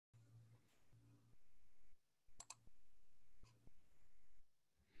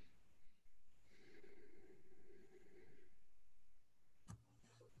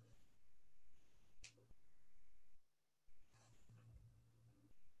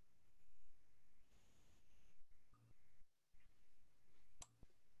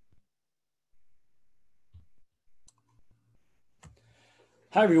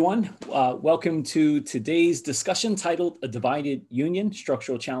Hi, everyone. Welcome to today's discussion titled A Divided Union,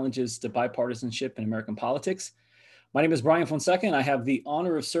 Structural Challenges to Bipartisanship in American Politics. My name is Brian Fonseca, and I have the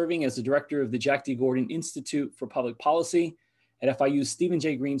honor of serving as the director of the Jack D. Gordon Institute for Public Policy at FIU's Stephen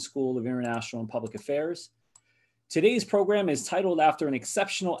J. Green School of International and Public Affairs. Today's program is titled after an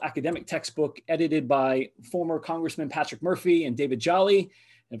exceptional academic textbook edited by former Congressman Patrick Murphy and David Jolly,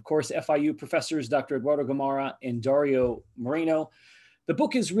 and of course, FIU professors Dr. Eduardo Gamarra and Dario Moreno. The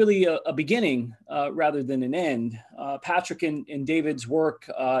book is really a beginning rather than an end. Patrick and David's work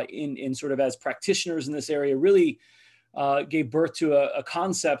in sort of as practitioners in this area really gave birth to a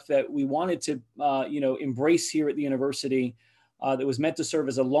concept that we wanted to embrace here at the university that was meant to serve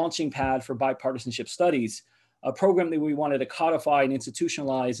as a launching pad for bipartisanship studies, a program that we wanted to codify and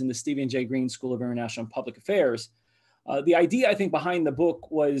institutionalize in the Stephen J. Green School of International and Public Affairs. The idea, I think, behind the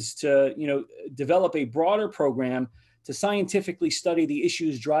book was to develop a broader program to scientifically study the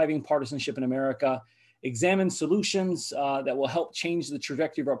issues driving partisanship in America, examine solutions that will help change the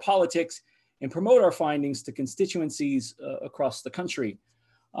trajectory of our politics, and promote our findings to constituencies across the country.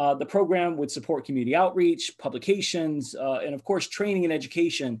 The program would support community outreach, publications, and of course, training and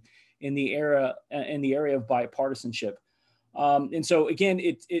education in the area of bipartisanship. And so again,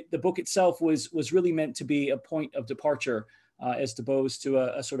 the book itself was really meant to be a point of departure as opposed to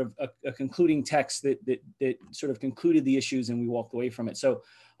a sort of a concluding text that sort of concluded the issues and we walked away from it. So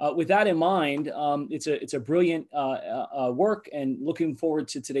with that in mind, it's a brilliant work, and looking forward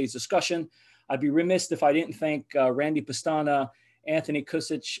to today's discussion. I'd be remiss if I didn't thank Randy Pastana, Anthony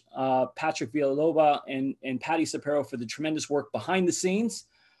Kusich, Patrick Villalobos, and Patty Sapero for the tremendous work behind the scenes.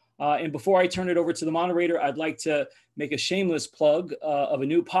 And before I turn it over to the moderator, I'd like to make a shameless plug of a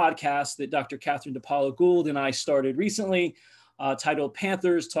new podcast that Dr. Catherine DePaulo Gould and I started recently, titled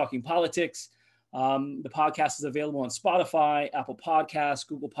Panthers Talking Politics. The podcast is available on Spotify, Apple Podcasts,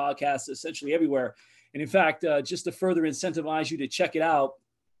 Google Podcasts, essentially everywhere. And in fact, just to further incentivize you to check it out,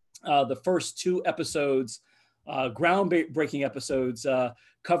 the first two episodes, groundbreaking episodes,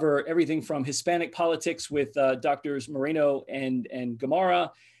 cover everything from Hispanic politics with Drs. Moreno and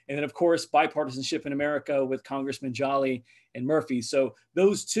Gamarra, and then, of course, bipartisanship in America with Congressman Jolly and Murphy. So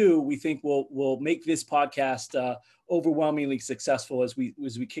those two, we think, will make this podcast overwhelmingly successful as we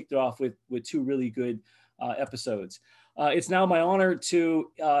kicked it off with two really good episodes. It's now my honor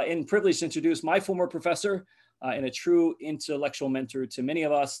and privilege to introduce my former professor and a true intellectual mentor to many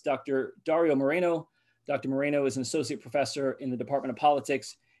of us, Dr. Dario Moreno. Dr. Moreno is an associate professor in the Department of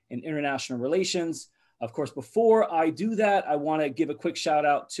Politics and International Relations. Of course, before I do that, I want to give a quick shout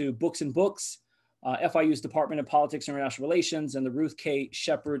out to Books and Books, FIU's Department of Politics and International Relations, and the Ruth K.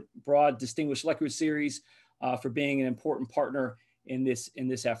 Shepard Broad Distinguished Lecturer Series for being an important partner in this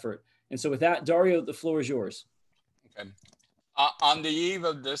effort. And so with that, Dario, the floor is yours. Okay. On the eve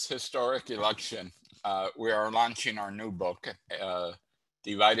of this historic election, we are launching our new book,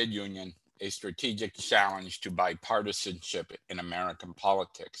 Divided Union, A Strategic Challenge to Bipartisanship in American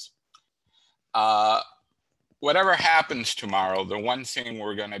Politics. Whatever happens tomorrow, the one thing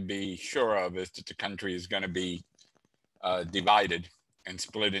we're going to be sure of is that the country is going to be divided and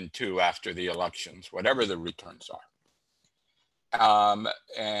split in two after the elections, whatever the returns are.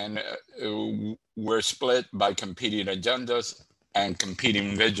 And we're split by competing agendas and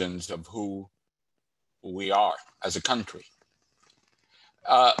competing visions of who we are as a country.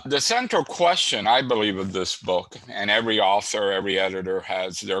 The central question, I believe, of this book, and every author, every editor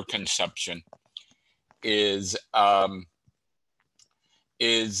has their conception, is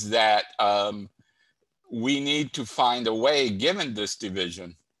that we need to find a way, given this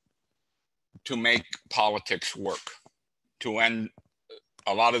division, to make politics work, to end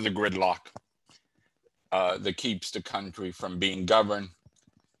a lot of the gridlock that keeps the country from being governed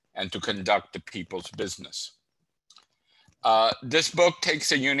and to conduct the people's business. This book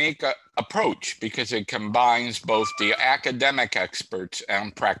takes a unique approach because it combines both the academic experts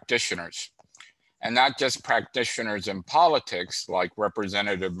and practitioners, and not just practitioners in politics like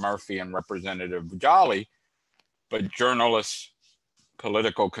Representative Murphy and Representative Jolly, but journalists,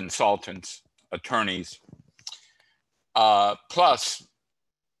 political consultants, attorneys, plus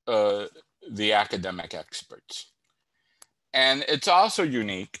the academic experts. And it's also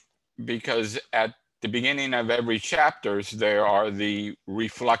unique because at the beginning of every chapter, there are the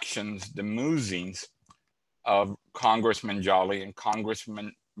reflections, the musings of Congressman Jolly and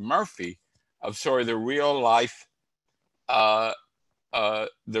Congressman Murphy of sort of the real life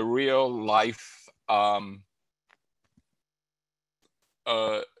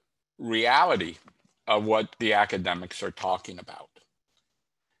reality of what the academics are talking about.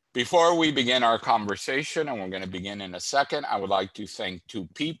 Before we begin our conversation, and we're going to begin in a second, I would like to thank two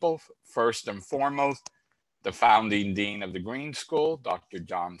people. First and foremost, the founding dean of the Green School, Dr.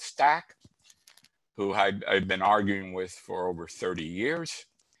 John Stack, who I've been arguing with for over 30 years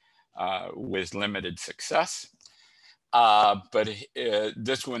with limited success. But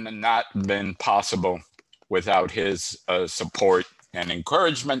this would have not been possible without his support and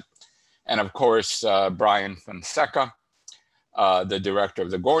encouragement. And of course, Brian Fonseca, the director of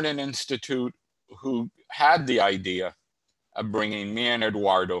the Gordon Institute, who had the idea of bringing me and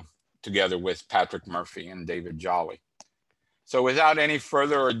Eduardo together with Patrick Murphy and David Jolly. So without any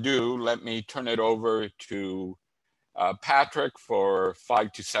further ado, let me turn it over to Patrick for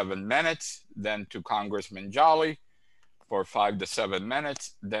 5 to 7 minutes, then to Congressman Jolly for 5 to 7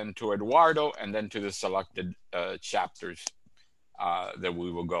 minutes, then to Eduardo, and then to the selected chapters that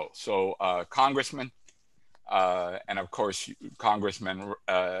we will go. So Congressman, and of course, Congressman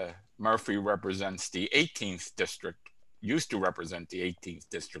Murphy represents the 18th district, used to represent the 18th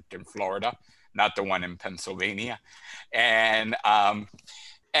district in Florida, not the one in Pennsylvania. And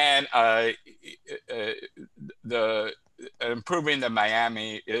improving the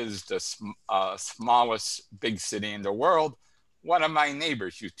Miami is the smallest big city in the world. One of my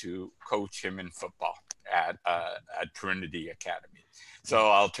neighbors used to coach him in football at Trinity Academy.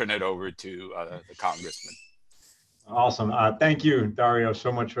 So I'll turn it over to the Congressman. Awesome. Thank you, Dario,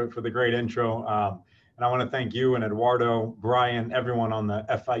 so much for the great intro. And I want to thank you and Eduardo, Brian, everyone on the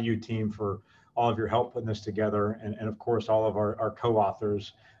FIU team for all of your help putting this together. And of course, all of our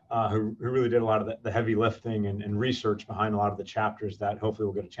co-authors who really did a lot of the heavy lifting and research behind a lot of the chapters that hopefully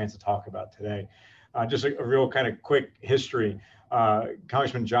we'll get a chance to talk about today. Just a real kind of quick history.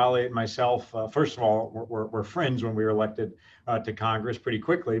 Congressman Jolly and myself, first of all, we're friends when we were elected to Congress pretty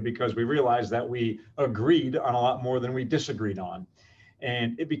quickly because we realized that we agreed on a lot more than we disagreed on.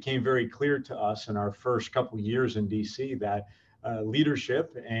 And it became very clear to us in our first couple of years in DC that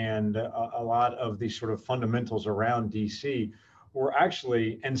leadership and a lot of these sort of fundamentals around DC were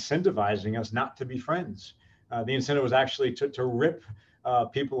actually incentivizing us not to be friends. The incentive was actually to rip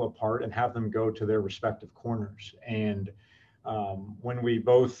people apart and have them go to their respective corners. And when we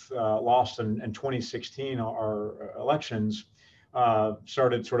both lost in 2016, our elections,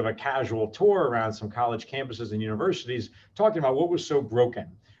 started sort of a casual tour around some college campuses and universities talking about what was so broken,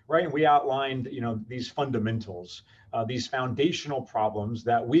 right? And we outlined, these fundamentals, these foundational problems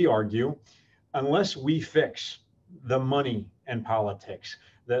that we argue, unless we fix the money and politics,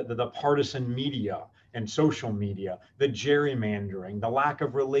 the partisan media and social media, the gerrymandering, the lack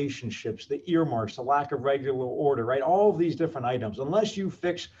of relationships, the earmarks, the lack of regular order, right? All of these different items, unless you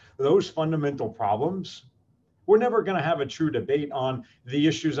fix those fundamental problems, we're never going to have a true debate on the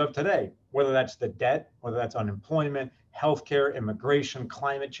issues of today, whether that's the debt, whether that's unemployment, healthcare, immigration,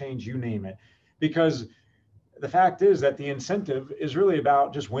 climate change, you name it. Because the fact is that the incentive is really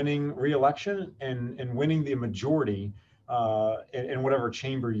about just winning re-election and winning the majority in whatever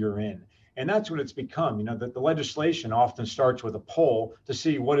chamber you're in. And that's what it's become. The legislation often starts with a poll to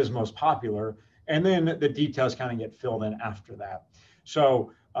see what is most popular, and then the details kind of get filled in after that.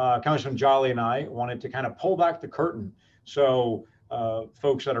 So Congressman Jolly and I wanted to kind of pull back the curtain. So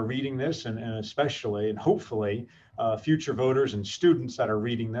folks that are reading this, and especially and hopefully future voters and students that are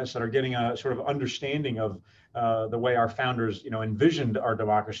reading this, that are getting a sort of understanding of the way our founders, envisioned our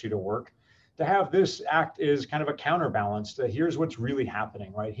democracy to work, to have this act is kind of a counterbalance to here's what's really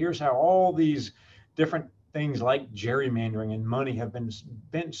happening, right? Here's how all these different things like gerrymandering and money have been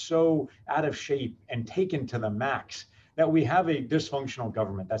bent so out of shape and taken to the max that we have a dysfunctional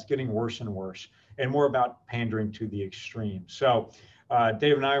government that's getting worse and worse and more about pandering to the extreme. So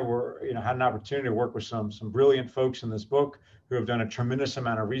Dave and I had an opportunity to work with some brilliant folks in this book who have done a tremendous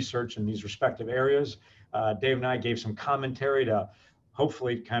amount of research in these respective areas. Dave and I gave some commentary to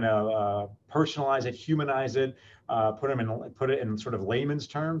hopefully kind of personalize it, humanize it, put it in sort of layman's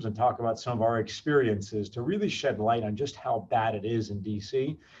terms and talk about some of our experiences to really shed light on just how bad it is in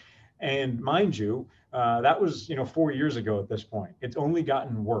DC. And mind you, that was 4 years ago at this point. It's only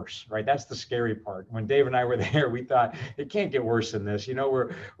gotten worse, right? That's the scary part. When Dave and I were there, we thought it can't get worse than this.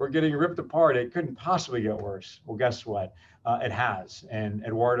 We're getting ripped apart. It couldn't possibly get worse. Well, guess what? It has. And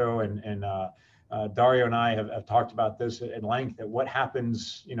Eduardo and Dario and I have talked about this at length. At what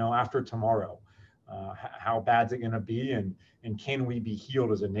happens, after tomorrow? How bad is it going to be? And can we be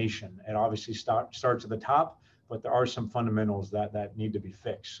healed as a nation? It obviously starts at the top, but there are some fundamentals that need to be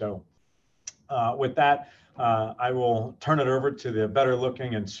fixed. So with that, I will turn it over to the better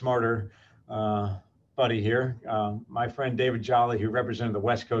looking and smarter buddy here, my friend David Jolly, who represented the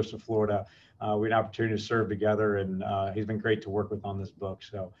West Coast of Florida. We had an opportunity to serve together, and he's been great to work with on this book.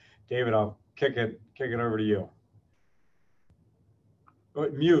 So, David, I'll kick it over to you. Oh,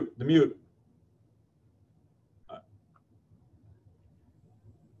 the mute.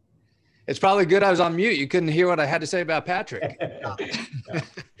 It's probably good I was on mute. You couldn't hear what I had to say about Patrick.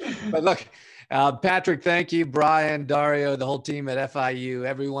 But look, Patrick, thank you. Brian, Dario, the whole team at FIU,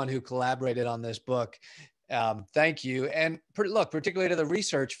 everyone who collaborated on this book. Thank you. And look, particularly to the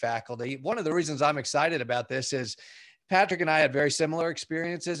research faculty, one of the reasons I'm excited about this is Patrick and I had very similar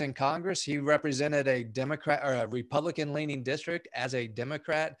experiences in Congress. He represented a Democrat or a Republican-leaning district as a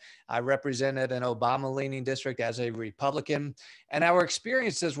Democrat. I represented an Obama-leaning district as a Republican. And our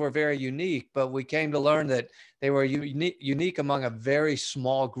experiences were very unique, but we came to learn that they were unique among a very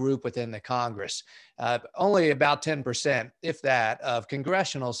small group within the Congress. Only about 10%, if that, of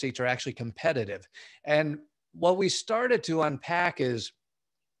congressional seats are actually competitive. And what we started to unpack is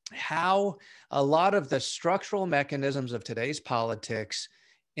how a lot of the structural mechanisms of today's politics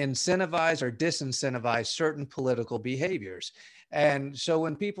incentivize or disincentivize certain political behaviors. And so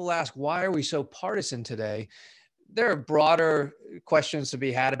when people ask, why are we so partisan today? There are broader questions to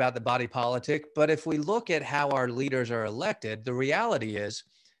be had about the body politic, but if we look at how our leaders are elected, the reality is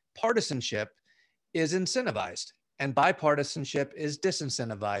partisanship is incentivized and bipartisanship is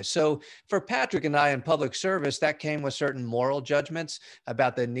disincentivized. So for Patrick and I in public service, that came with certain moral judgments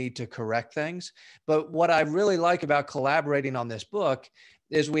about the need to correct things. But what I really like about collaborating on this book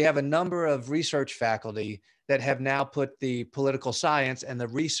is we have a number of research faculty that have now put the political science and the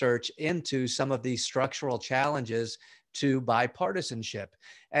research into some of these structural challenges to bipartisanship.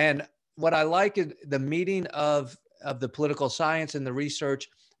 And what I like is the meeting of the political science and the research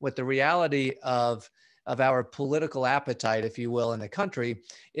with the reality of our political appetite, if you will, in the country,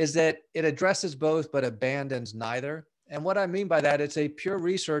 is that it addresses both but abandons neither. And what I mean by that, it's a pure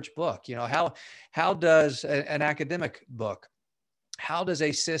research book. You know, how does an academic book, how does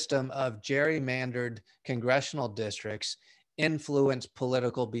a system of gerrymandered congressional districts influence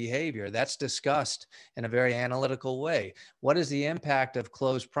political behavior? That's discussed in a very analytical way. What is the impact of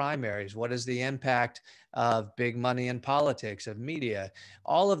closed primaries? What is the impact of big money in politics, of media?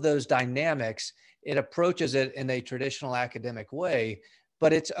 All of those dynamics, it approaches it in a traditional academic way,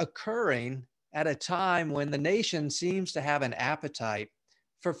 but it's occurring at a time when the nation seems to have an appetite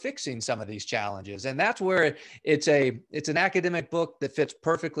for fixing some of these challenges. And that's where it's an academic book that fits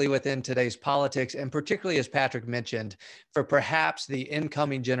perfectly within today's politics, and particularly, as Patrick mentioned, for perhaps the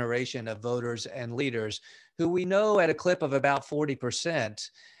incoming generation of voters and leaders who we know at a clip of about 40%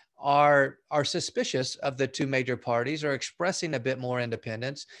 are suspicious of the two major parties, are expressing a bit more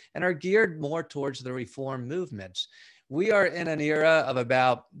independence, and are geared more towards the reform movements. We are in an era of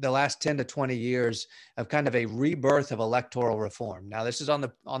about the last 10 to 20 years of kind of a rebirth of electoral reform. Now, this is on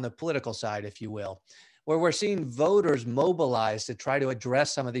the political side, if you will, where we're seeing voters mobilize to try to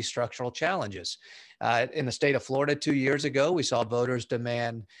address some of these structural challenges. In the state of Florida 2 years ago, we saw voters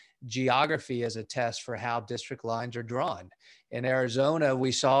demand geography as a test for how district lines are drawn. In Arizona,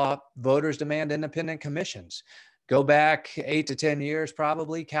 we saw voters demand independent commissions. Go back 8 to 10 years,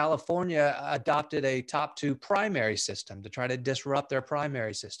 probably, California adopted a top two primary system to try to disrupt their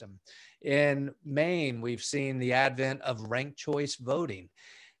primary system. In Maine, we've seen the advent of ranked choice voting.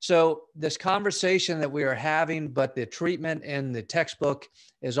 So this conversation that we are having, but the treatment in the textbook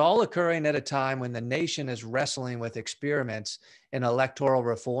is all occurring at a time when the nation is wrestling with experiments in electoral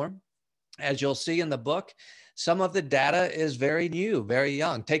reform. As you'll see in the book, some of the data is very new, very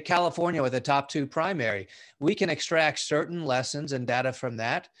young. Take California with a top two primary. We can extract certain lessons and data from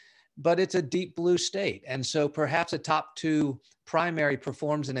that, but it's a deep blue state. And so perhaps a top two primary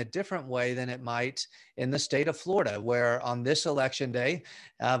performs in a different way than it might in the state of Florida, where on this election day,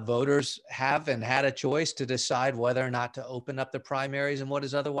 voters have and had a choice to decide whether or not to open up the primaries in what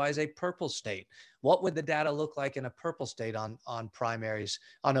is otherwise a purple state. What would the data look like in a purple state on primaries,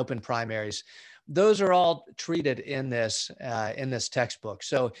 on open primaries? Those are all treated in this textbook.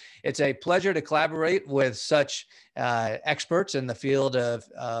 So it's a pleasure to collaborate with such experts in the field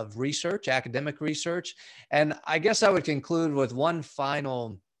of research, academic research. And I guess I would conclude with one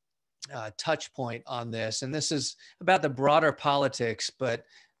final touch point on this. And this is about the broader politics, but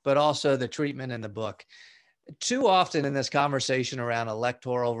also the treatment in the book. Too often in this conversation around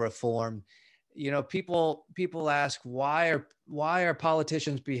electoral reform, you know, people ask, why are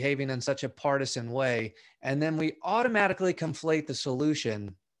politicians behaving in such a partisan way? And then we automatically conflate the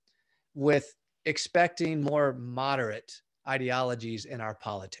solution with expecting more moderate ideologies in our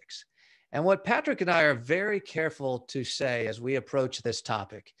politics. And what Patrick and I are very careful to say as we approach this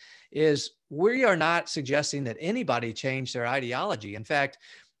topic is we are not suggesting that anybody change their ideology. In fact,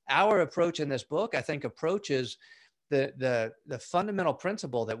 our approach in this book, I think, approaches the fundamental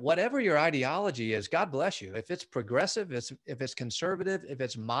principle that whatever your ideology is, God bless you. If it's progressive, if it's conservative, if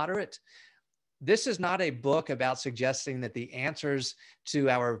it's moderate, this is not a book about suggesting that the answers to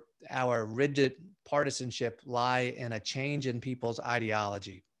our rigid partisanship lie in a change in people's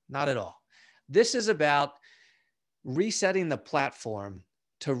ideology. Not at all. This is about resetting the platform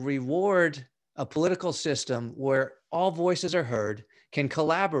to reward a political system where all voices are heard, can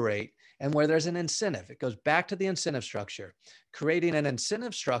collaborate, and where there's an incentive. It goes back to the incentive structure, creating an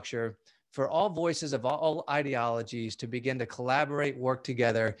incentive structure for all voices of all ideologies to begin to collaborate, work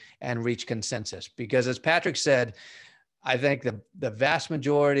together, and reach consensus. Because as Patrick said, I think the vast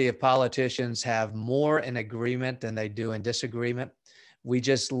majority of politicians have more in agreement than they do in disagreement. We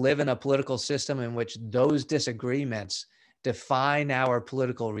just live in a political system in which those disagreements define our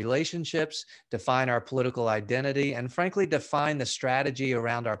political relationships, define our political identity, and frankly, define the strategy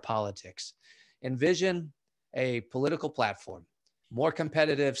around our politics. Envision a political platform, more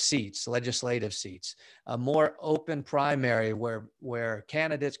competitive seats, legislative seats, a more open primary where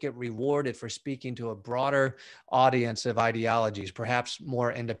candidates get rewarded for speaking to a broader audience of ideologies, perhaps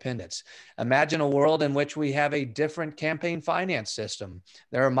more independents. Imagine a world in which we have a different campaign finance system.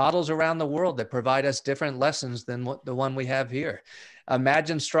 There are models around the world that provide us different lessons than the one we have here.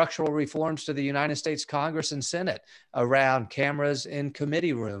 Imagine structural reforms to the United States Congress and Senate around cameras in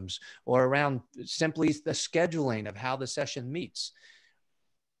committee rooms or around simply the scheduling of how the session meets.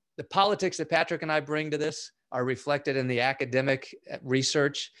 The politics that Patrick and I bring to this are reflected in the academic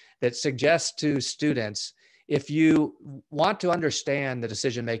research that suggests to students, if you want to understand the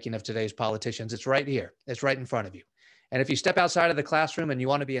decision-making of today's politicians, it's right here. It's right in front of you. And if you step outside of the classroom and you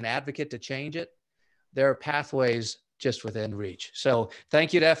want to be an advocate to change it, there are pathways just within reach. So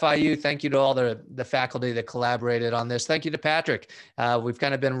thank you to FIU. Thank you to all the faculty that collaborated on this. Thank you to Patrick. We've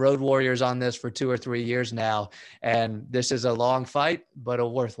kind of been road warriors on this for 2 or 3 years now. And this is a long fight, but a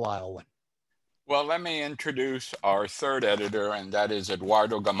worthwhile one. Well, let me introduce our third editor, and that is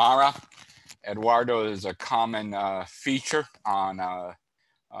Eduardo Gamarra. Eduardo is a common feature on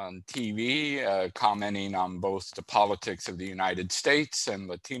TV, commenting on both the politics of the United States and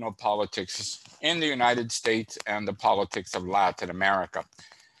Latino politics in the United States and the politics of Latin America.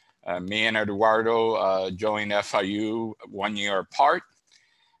 Me and Eduardo joined FIU 1 year apart,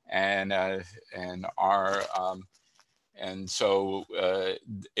 and so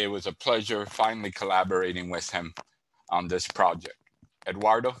it was a pleasure finally collaborating with him on this project.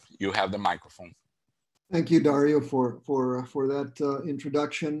 Eduardo, you have the microphone. Thank you, Dario, for that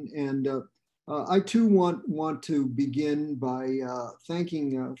introduction. And I too want to begin by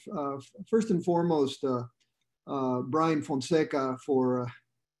thanking first and foremost Brian Fonseca for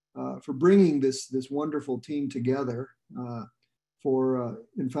bringing this wonderful team together, for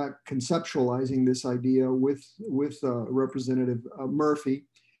in fact conceptualizing this idea with Representative Murphy.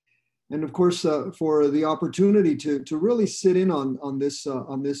 And of course, for the opportunity to really sit in on this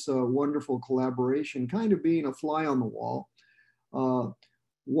wonderful collaboration, kind of being a fly on the wall,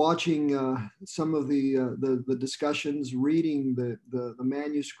 watching some of the discussions, reading the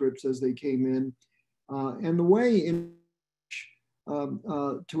manuscripts as they came in, and the way in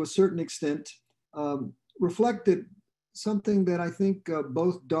which, to a certain extent, reflected something that I think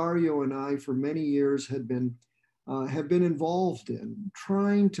both Dario and I, for many years, have been involved in,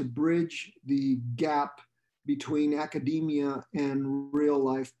 trying to bridge the gap between academia and real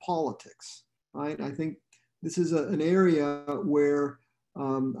life politics, right? I think this is an area where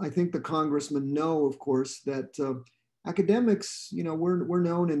I think the congressmen know, of course, that academics, we're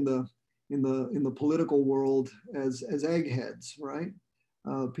known in the political world as eggheads, right?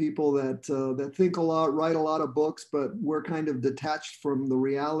 People that think a lot, write a lot of books, but we're kind of detached from the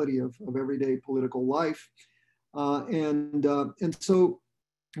reality of everyday political life. And so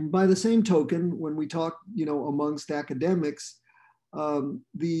by the same token, when we talk, amongst academics,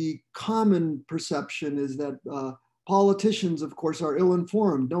 the common perception is that politicians, of course, are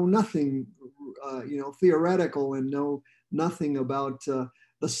ill-informed, know nothing, theoretical, and know nothing about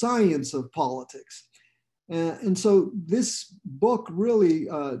the science of politics. And so this book really,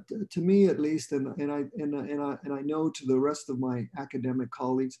 to me at least, and I know to the rest of my academic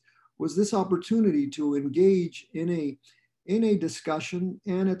colleagues, was this opportunity to engage in a discussion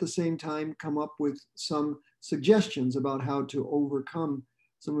and at the same time come up with some suggestions about how to overcome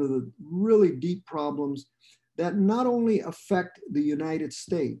some of the really deep problems that not only affect the United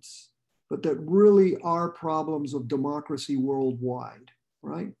States, but that really are problems of democracy worldwide,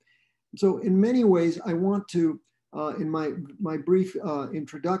 right? So in many ways, I want to, in my brief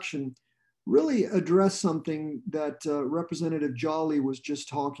introduction, really address something that Representative Jolly was just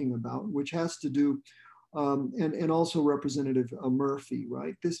talking about, which has to do, and also Representative Murphy,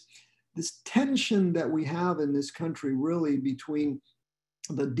 right? This tension that we have in this country really between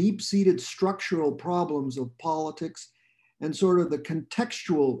the deep-seated structural problems of politics and sort of the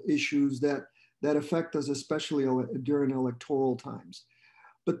contextual issues that affect us, especially during electoral times.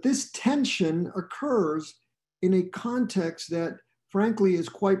 But this tension occurs in a context that frankly is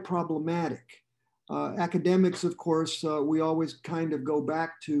quite problematic. Academics, of course, we always kind of go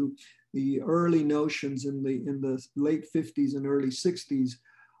back to the early notions in the late 50s and early 60s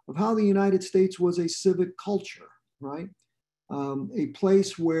of how the United States was a civic culture, right? A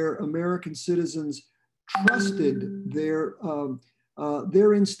place where American citizens trusted their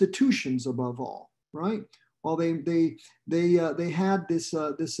institutions above all, right? While they had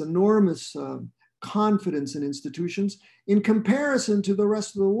this enormous confidence in institutions in comparison to the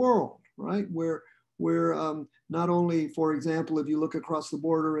rest of the world, right? Where not only, for example, if you look across the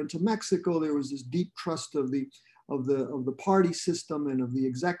border into Mexico, there was this deep trust of the party system and of the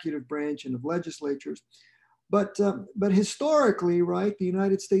executive branch and of legislatures. But historically, right, the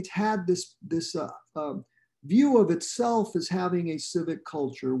United States had this view of itself as having a civic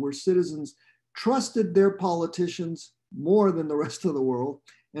culture where citizens trusted their politicians more than the rest of the world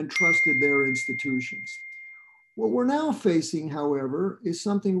and trusted their institutions. What we're now facing, however, is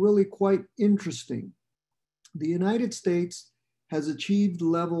something really quite interesting. The United States has achieved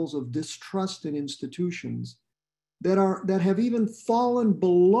levels of distrust in institutions that have even fallen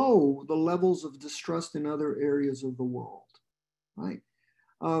below the levels of distrust in other areas of the world, right?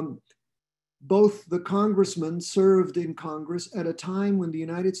 Both the congressmen served in Congress at a time when the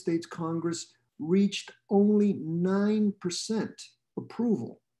United States Congress reached only 9%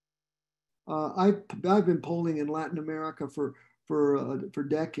 approval. I've been polling in Latin America for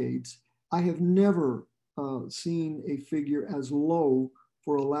decades. I have never seen a figure as low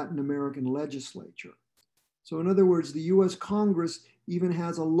for a Latin American legislature. So in other words, the US Congress even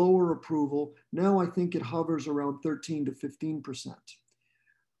has a lower approval. Now I think it hovers around 13 to 15%.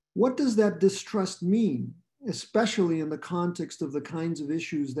 What does that distrust mean, especially in the context of the kinds of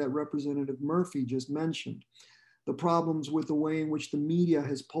issues that Representative Murphy just mentioned? The problems with the way in which the media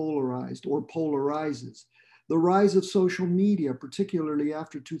has polarized or polarizes, the rise of social media, particularly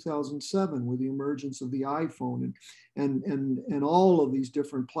after 2007 with the emergence of the iPhone and all of these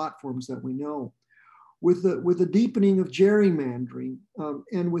different platforms that we know, with the deepening of gerrymandering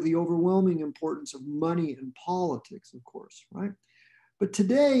and with the overwhelming importance of money and politics, of course, right? But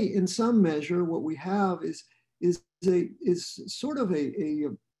today, in some measure, what we have is sort of a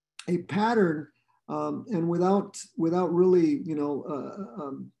pattern, and without really,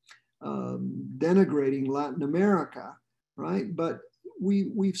 denigrating Latin America, right? But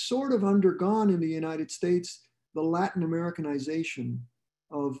we've sort of undergone in the United States the Latin Americanization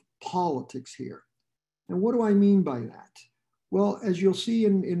of politics here. And what do I mean by that? Well, as you'll see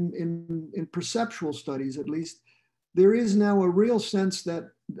in perceptual studies, at least, there is now a real sense that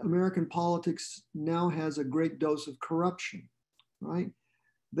American politics now has a great dose of corruption, right?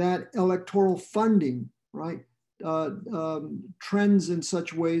 That electoral funding, right, trends in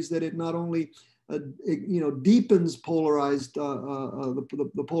such ways that it not only deepens polarized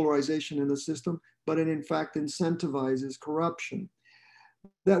the polarization in the system, but it in fact incentivizes corruption.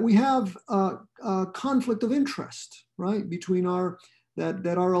 That we have a conflict of interest, right, between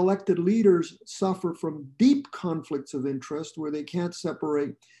that our elected leaders suffer from deep conflicts of interest where they can't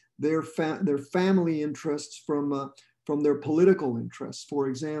separate their family interests from their political interests, for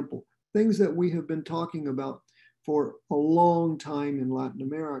example, things that we have been talking about for a long time in Latin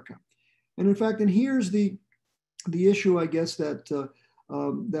America. And in fact, and here's the issue, I guess, that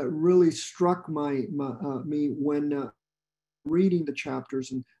really struck me when reading the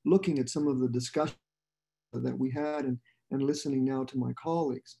chapters and looking at some of the discussion that we had and listening now to my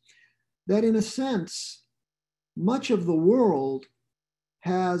colleagues, that in a sense, much of the world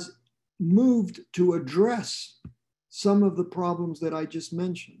has moved to address some of the problems that I just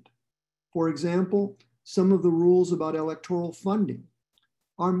mentioned. For example, some of the rules about electoral funding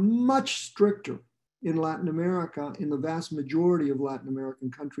are much stricter in Latin America, in the vast majority of Latin American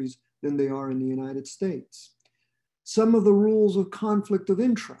countries, than they are in the United States. Some of the rules of conflict of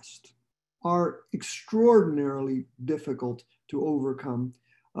interest are extraordinarily difficult to overcome.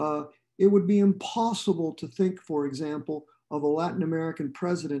 It would be impossible to think, for example, of a Latin American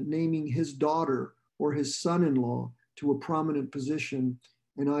president naming his daughter or his son-in-law to a prominent position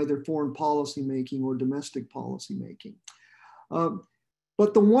in either foreign policy making or domestic policy making.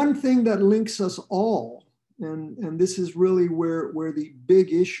 But the one thing that links us all, and this is really where the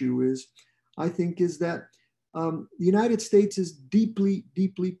big issue is, I think, is that the United States is deeply,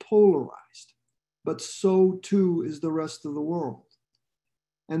 deeply polarized, but so too is the rest of the world.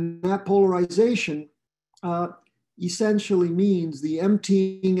 And that polarization essentially means the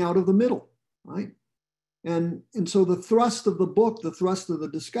emptying out of the middle, right? And so the thrust of the book, the thrust of the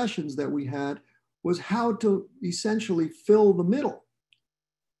discussions that we had was how to essentially fill the middle.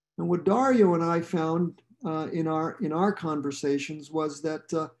 And what Dario and I found in our conversations was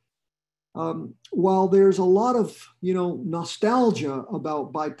that while there's a lot of nostalgia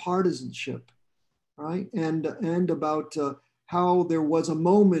about bipartisanship, right, and about how there was a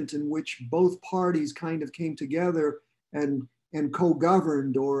moment in which both parties kind of came together and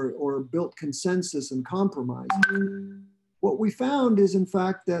co-governed or built consensus and compromise. What we found is, in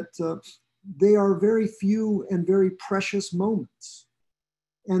fact, that they are very few and very precious moments.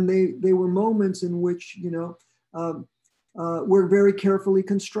 And they were moments in which, were very carefully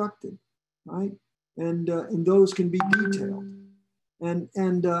constructed, right? And those can be detailed. And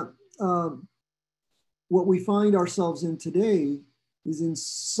what we find ourselves in today is in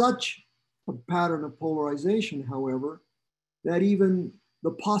such a pattern of polarization, however, that even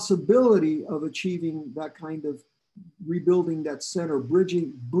the possibility of achieving that kind of rebuilding that center,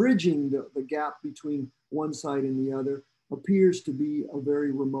 bridging the gap between one side and the other, appears to be a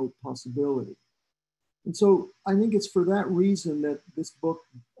very remote possibility. And so I think it's for that reason that this book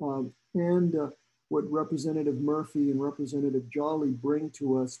and what Representative Murphy and Representative Jolly bring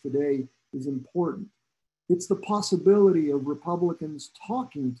to us today is important. It's the possibility of Republicans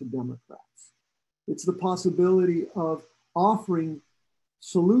talking to Democrats. It's the possibility of offering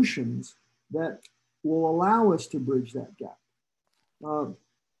solutions that will allow us to bridge that gap.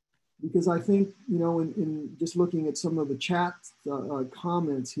 Because I think, in just looking at some of the chat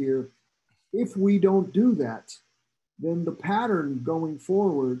comments here, if we don't do that, then the pattern going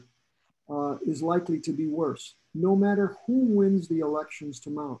forward is likely to be worse, no matter who wins the elections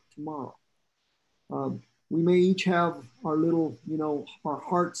tomorrow. We may each have our little, our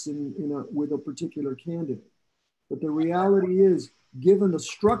hearts with a particular candidate. But the reality is, given the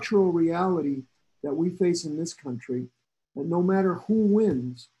structural reality that we face in this country, that no matter who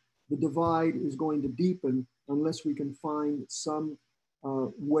wins, the divide is going to deepen unless we can find some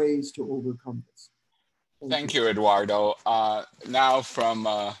ways to overcome this. Thank you, Eduardo. Now from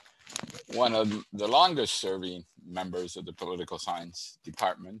one of the longest serving members of the political science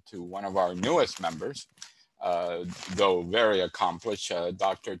department to one of our newest members, though very accomplished,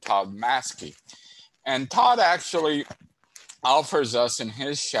 Dr. Todd Maskey. And Todd actually offers us in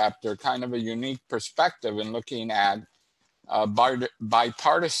his chapter kind of a unique perspective in looking at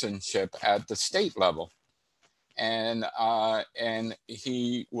bipartisanship at the state level. And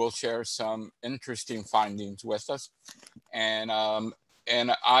he will share some interesting findings with us. And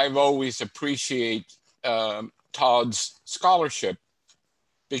I've always appreciated Todd's scholarship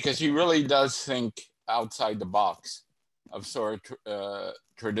because he really does think outside the box of sort of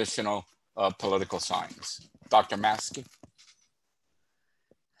traditional political science. Dr. Maskey.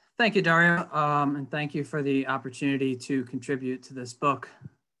 Thank you, Dario, and thank you for the opportunity to contribute to this book.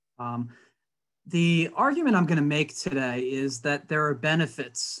 The argument I'm going to make today is that there are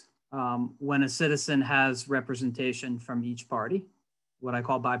benefits when a citizen has representation from each party, what I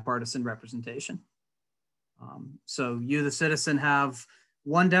call bipartisan representation. So you, the citizen, have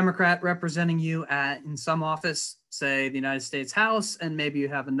one Democrat representing you in some office, say the United States House, and maybe you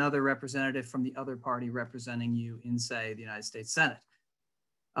have another representative from the other party representing you in, say, the United States Senate.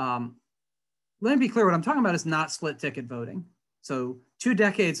 Let me be clear, what I'm talking about is not split ticket voting. So 2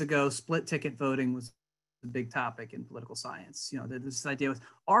 decades ago, split ticket voting was a big topic in political science. This idea was,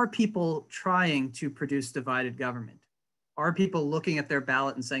 are people trying to produce divided government? Are people looking at their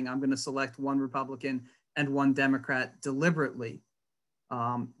ballot and saying, I'm going to select one Republican and one Democrat deliberately?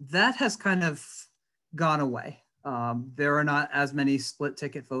 That has kind of gone away. There are not as many split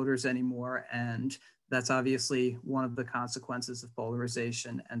ticket voters anymore, and that's obviously one of the consequences of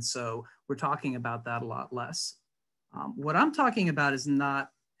polarization. And so we're talking about that a lot less. What I'm talking about is not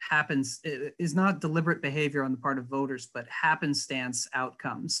deliberate behavior on the part of voters, but happenstance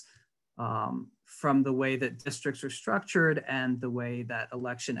outcomes from the way that districts are structured and the way that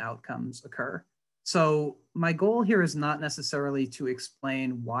election outcomes occur. So my goal here is not necessarily to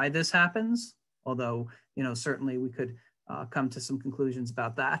explain why this happens, although certainly we could come to some conclusions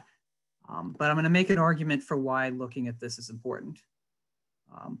about that. But I'm going to make an argument for why looking at this is important.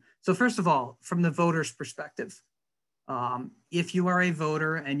 So first of all, from the voter's perspective, If you are a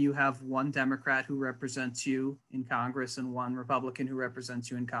voter and you have one Democrat who represents you in Congress and one Republican who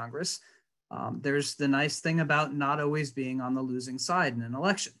represents you in Congress, there's the nice thing about not always being on the losing side in an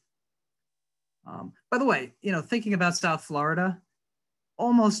election. By the way, thinking about South Florida,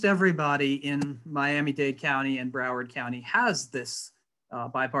 almost everybody in Miami-Dade County and Broward County has this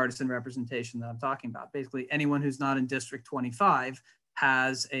bipartisan representation that I'm talking about. Basically, anyone who's not in District 25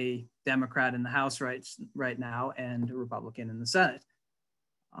 has a Democrat in the House right now and a Republican in the Senate.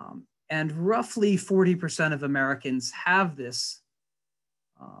 And roughly 40% of Americans have this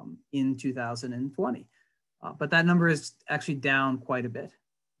in 2020. But that number is actually down quite a bit.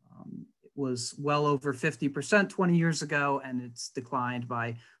 It was well over 50% 20 years ago, and it's declined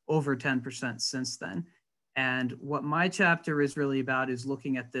by over 10% since then. And what my chapter is really about is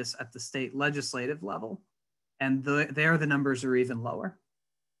looking at this at the state legislative level. And there the numbers are even lower.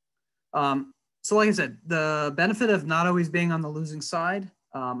 So like I said, the benefit of not always being on the losing side,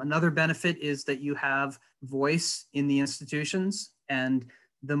 another benefit is that you have voice in the institutions. And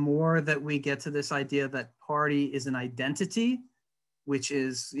the more that we get to this idea that party is an identity, which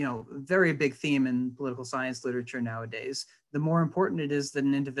is a very big theme in political science literature nowadays, the more important it is that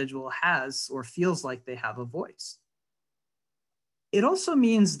an individual has or feels like they have a voice. It also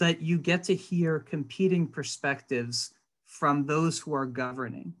means that you get to hear competing perspectives from those who are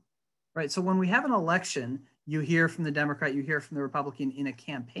governing, right? So when we have an election, you hear from the Democrat, you hear from the Republican in a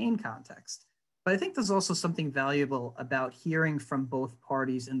campaign context. But I think there's also something valuable about hearing from both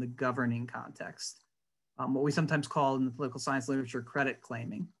parties in the governing context. What we sometimes call in the political science literature credit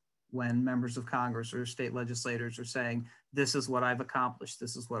claiming, when members of Congress or state legislators are saying, this is what I've accomplished,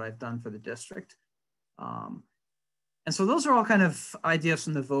 this is what I've done for the district. And so those are all kind of ideas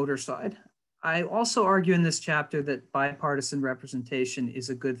from the voter side. I also argue in this chapter that bipartisan representation is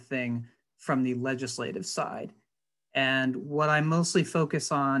a good thing from the legislative side. And what I mostly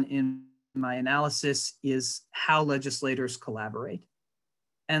focus on in my analysis is how legislators collaborate,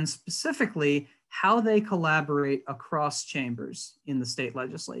 and specifically how they collaborate across chambers in the state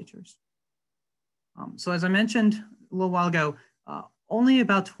legislatures. So as I mentioned a little while ago, only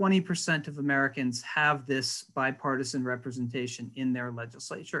about 20% of Americans have this bipartisan representation in their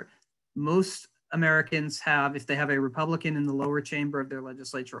legislature. Most Americans have, if they have a Republican in the lower chamber of their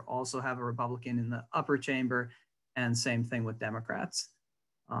legislature, also have a Republican in the upper chamber, and same thing with Democrats.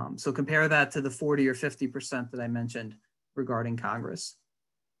 So compare that to the 40 or 50% that I mentioned regarding Congress.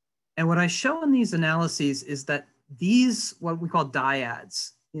 And what I show in these analyses is that these, what we call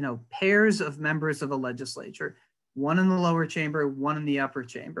dyads, pairs of members of a legislature, one in the lower chamber, one in the upper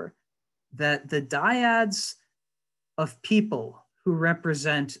chamber, that the dyads of people who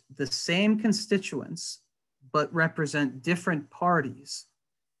represent the same constituents but represent different parties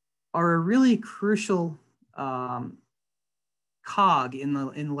are a really crucial cog in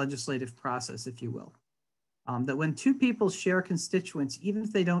the legislative process, if you will. That when two people share constituents, even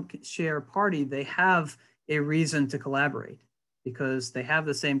if they don't share a party, they have a reason to collaborate because they have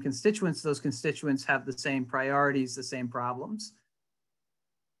the same constituents. Those constituents have the same priorities, the same problems.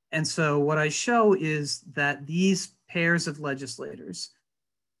 And so what I show is that these pairs of legislators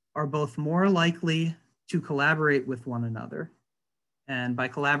are both more likely to collaborate with one another. And by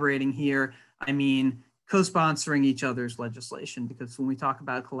collaborating here, I mean co-sponsoring each other's legislation, because when we talk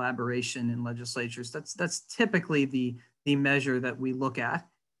about collaboration in legislatures, that's typically the measure that we look at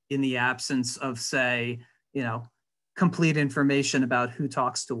in the absence of, say, complete information about who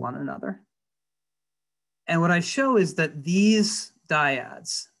talks to one another. And what I show is that these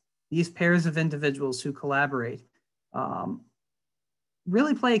dyads, these pairs of individuals who collaborate,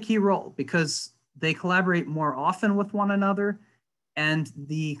 really play a key role because they collaborate more often with one another, and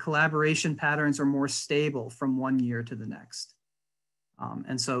the collaboration patterns are more stable from one year to the next.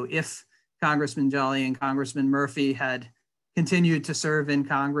 And so if Congressman Jolly and Congressman Murphy had continued to serve in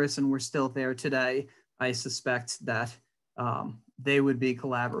Congress and were still there today, I suspect that they would be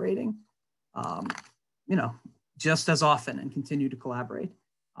collaborating, just as often and continue to collaborate.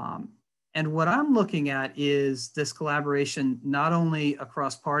 And what I'm looking at is this collaboration not only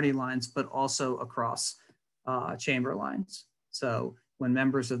across party lines, but also across chamber lines. So when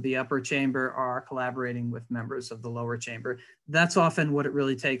members of the upper chamber are collaborating with members of the lower chamber, that's often what it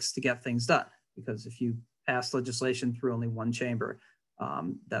really takes to get things done. Because if you pass legislation through only one chamber,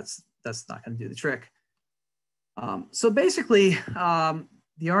 that's not going to do the trick. So basically,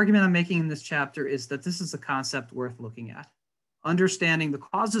 the argument I'm making in this chapter is that this is a concept worth looking at. Understanding the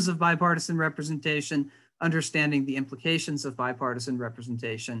causes of bipartisan representation, understanding the implications of bipartisan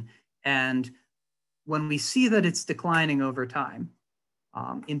representation, and when we see that it's declining over time,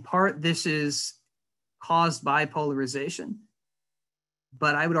 in part, this is caused by polarization.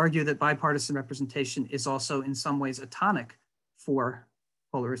 But I would argue that bipartisan representation is also in some ways a tonic for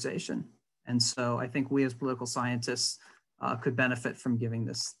polarization. And so I think we as political scientists could benefit from giving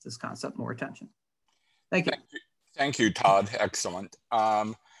this concept more attention. Thank you. Thank you, Todd. Excellent.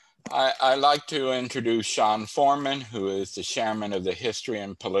 I'd like to introduce Sean Foreman, who is the chairman of the History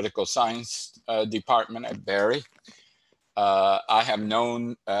and Political Science Department at Berry. I have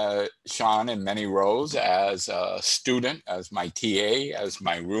known Sean in many roles as a student, as my TA, as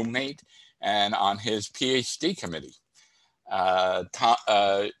my roommate, and on his PhD committee.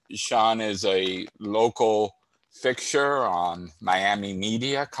 Sean is a local fixture on Miami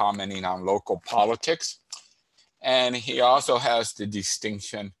media, commenting on local politics. And he also has the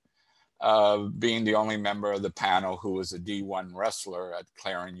distinction of being the only member of the panel who was a D1 wrestler at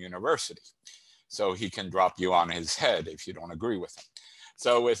Clarion University. So he can drop you on his head if you don't agree with him.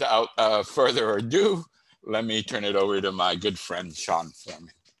 So without further ado, let me turn it over to my good friend, Sean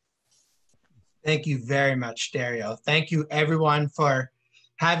Foreman. Thank you very much, Dario. Thank you everyone for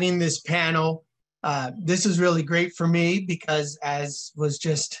having this panel. This is really great for me because, as was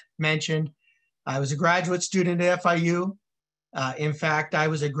just mentioned, I was a graduate student at FIU. In fact, I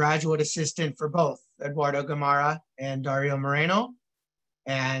was a graduate assistant for both Eduardo Gamarra and Dario Moreno.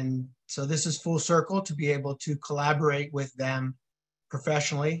 And so this is full circle to be able to collaborate with them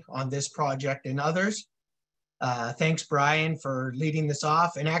professionally on this project and others. Thanks, Brian, for leading this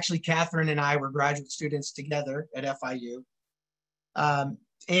off. And actually, Catherine and I were graduate students together at FIU. While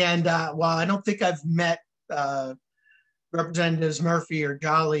I don't think I've met Representatives Murphy or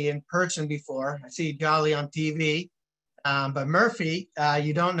Jolly in person before, I see Jolly on TV. But Murphy,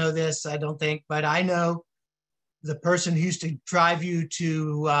 you don't know this, I don't think, but I know the person who used to drive you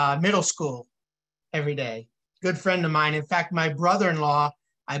to middle school every day. Good friend of mine. In fact, my brother-in-law,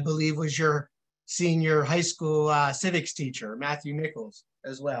 I believe, was your senior high school civics teacher, Matthew Nichols,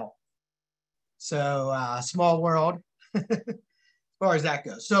 as well. So small world as far as that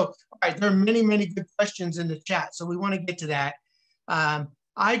goes. So, all right, there are many, many good questions in the chat. So we want to get to that.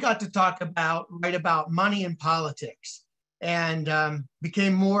 I got to write about money in politics, and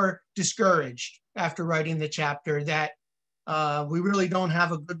became more discouraged after writing the chapter that we really don't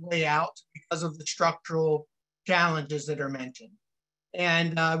have a good way out because of the structural challenges that are mentioned.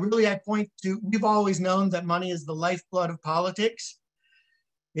 And really I point to, we've always known that money is the lifeblood of politics.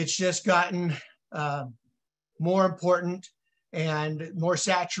 It's just gotten more important and more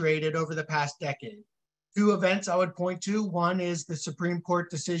saturated over the past decade. Two events I would point to. One is the Supreme Court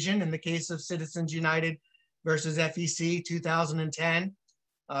decision in the case of Citizens United versus FEC 2010.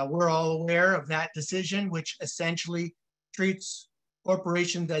 We're all aware of that decision, which essentially treats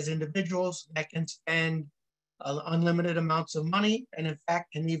corporations as individuals that can spend unlimited amounts of money, and in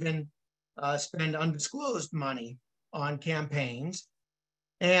fact can even spend undisclosed money on campaigns.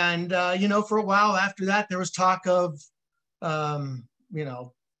 And for a while after that, there was talk of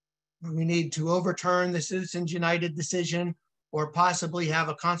we need to overturn the Citizens United decision or possibly have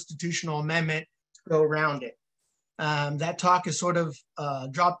a constitutional amendment to go around it. That talk has sort of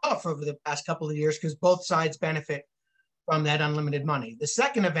dropped off over the past couple of years because both sides benefit from that unlimited money. The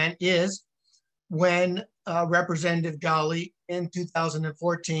second event is when Representative Jolly in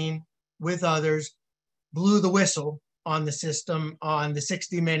 2014 with others blew the whistle on the system on the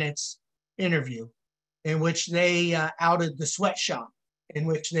 60 Minutes interview, in which they outed the sweatshop, in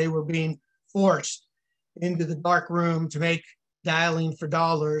which they were being forced into the dark room to make dialing for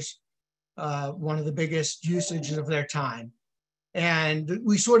dollars one of the biggest usages of their time. And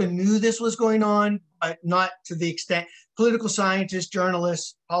we sort of knew this was going on, but not to the extent. Political scientists,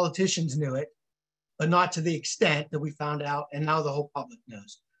 journalists, politicians knew it, but not to the extent that we found out, and now the whole public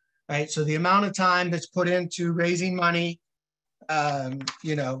knows, right? So the amount of time that's put into raising money,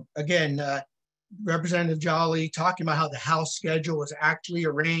 Representative Jolly talking about how the House schedule was actually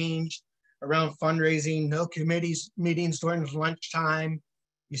arranged around fundraising, no committees meetings during lunchtime.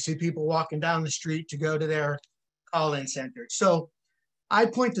 You see people walking down the street to go to their call-in centers. So I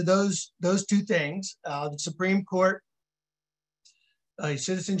point to those two things, the Supreme Court,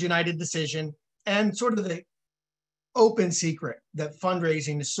 Citizens United decision, and sort of the open secret that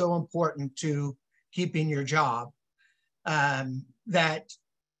fundraising is so important to keeping your job, that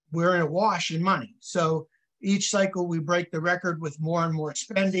we're in a wash in money. So each cycle we break the record with more and more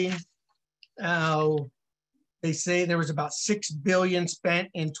spending. They say there was about $6 billion spent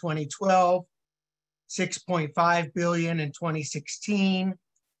in 2012, $6.5 billion in 2016.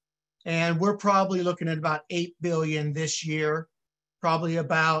 And we're probably looking at about $8 billion this year, probably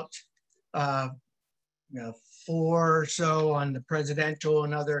about 4 or so on the presidential,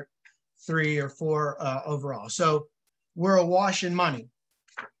 another 3 or 4 overall. So we're awash in money.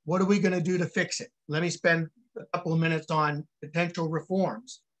 What are we going to do to fix it? Let me spend a couple of minutes on potential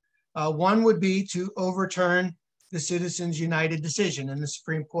reforms. One would be to overturn the Citizens United decision in the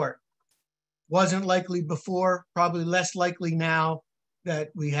Supreme Court. Wasn't likely before, probably less likely now that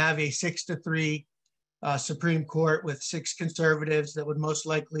we have a 6-3 Supreme Court with 6 conservatives that would most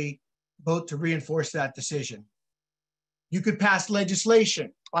likely vote to reinforce that decision. You could pass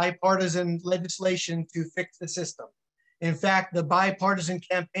legislation, bipartisan legislation to fix the system. In fact, the Bipartisan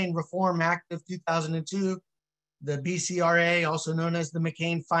Campaign Reform Act of 2002, the BCRA, also known as the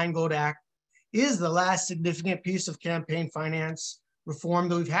McCain-Feingold Act, is the last significant piece of campaign finance reform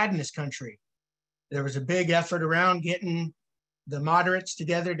that we've had in this country. There was a big effort around getting the moderates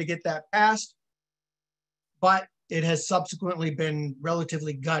together to get that passed, but it has subsequently been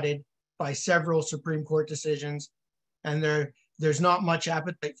relatively gutted by several Supreme Court decisions, and there's not much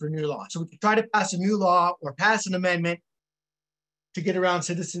appetite for new law. So we could try to pass a new law or pass an amendment to get around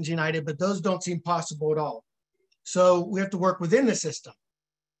Citizens United, but those don't seem possible at all. So we have to work within the system.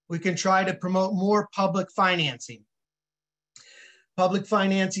 We can try to promote more public financing. Public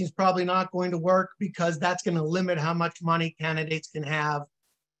financing is probably not going to work because that's going to limit how much money candidates can have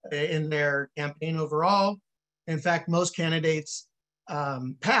in their campaign overall. In fact, most candidates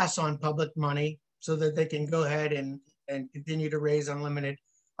pass on public money so that they can go ahead and continue to raise unlimited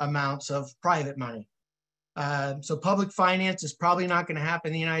amounts of private money. So public finance is probably not going to happen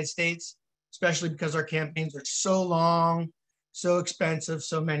in the United States, especially because our campaigns are so long, so expensive,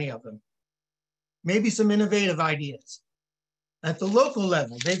 so many of them. Maybe some innovative ideas. At the local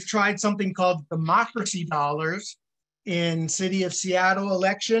level, they've tried something called democracy dollars in City of Seattle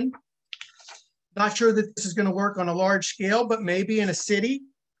election. Not sure that this is going to work on a large scale, but maybe in a city,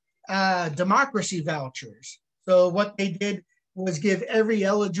 democracy vouchers. So what they did was give every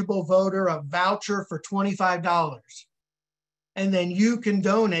eligible voter a voucher for $25. And then you can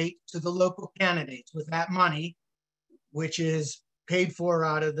donate to the local candidates with that money, which is paid for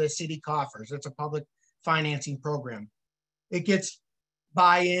out of the city coffers. It's a public financing program. It gets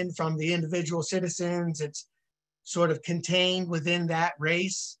buy-in from the individual citizens. It's sort of contained within that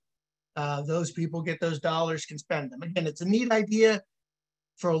race. Those people get those dollars, can spend them. Again, it's a neat idea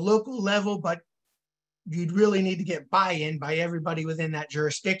for a local level, but you'd really need to get buy-in by everybody within that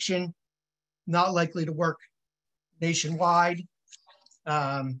jurisdiction. Not likely to work nationwide,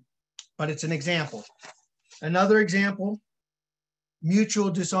 but it's an example. Another example, mutual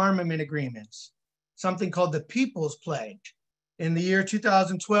disarmament agreements, something called the People's Pledge. In the year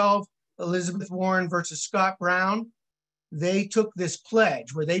 2012, Elizabeth Warren versus Scott Brown, they took this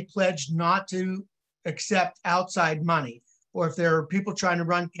pledge where they pledged not to accept outside money, or if there are people trying to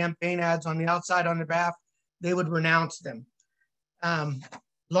run campaign ads on the outside on their behalf, they would renounce them.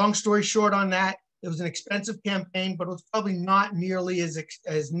 Long story short on that, it was an expensive campaign, but it was probably not nearly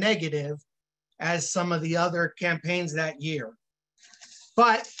as negative as some of the other campaigns that year.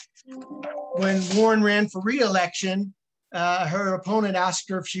 But when Warren ran for re-election, her opponent asked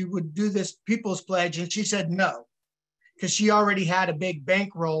her if she would do this People's Pledge, and she said no, because she already had a big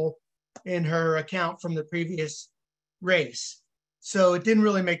bankroll in her account from the previous race. So it didn't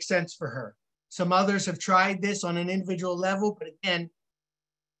really make sense for her. Some others have tried this on an individual level, but again,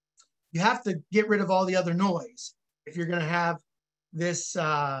 you have to get rid of all the other noise if you're going to have this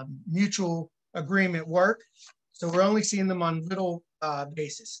mutual agreement work. So we're only seeing them on little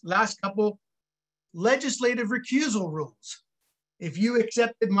basis. Last couple, legislative recusal rules. If you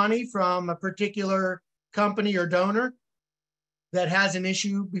accepted money from a particular company or donor that has an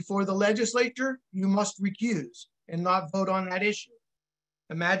issue before the legislature, you must recuse and not vote on that issue.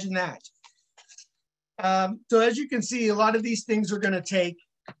 Imagine that. So as you can see, a lot of these things are going to take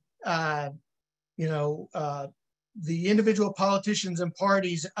the individual politicians and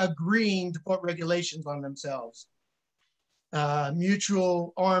parties agreeing to put regulations on themselves.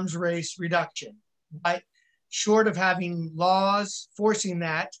 Mutual arms race reduction. But short of having laws forcing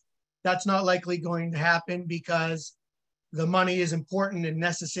that, that's not likely going to happen because the money is important and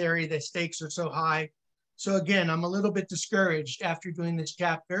necessary. The stakes are so high. So again, I'm a little bit discouraged after doing this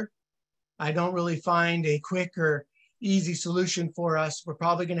chapter. I don't really find a quick or easy solution for us. We're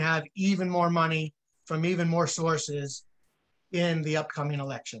probably going to have even more money from even more sources in the upcoming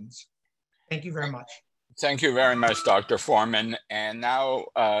elections. Thank you very much. Thank you very much, Dr. Foreman. And now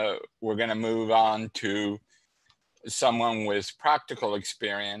we're going to move on to someone with practical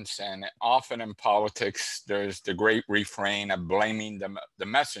experience. And often in politics, there's the great refrain of blaming the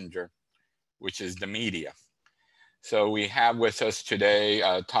messenger, which is the media. So we have with us today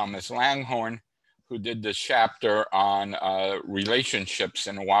Thomas Langhorne, who did the chapter on relationships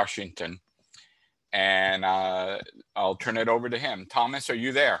in Washington. And I'll turn it over to him. Thomas, are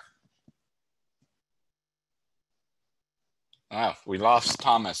you there? Oh, we lost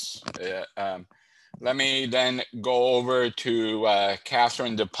Thomas. Let me then go over to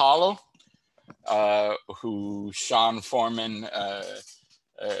Catherine DePaulo, who Sean Foreman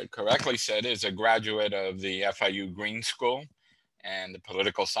correctly said is a graduate of the FIU Green School and the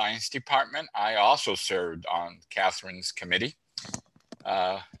Political Science Department. I also served on Catherine's committee.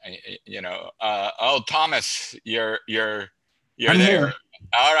 Oh, Thomas, you're I'm there. Here.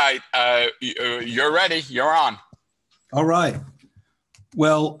 All right, you're ready. You're on. All right.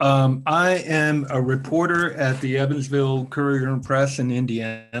 Well, I am a reporter at the Evansville Courier and Press in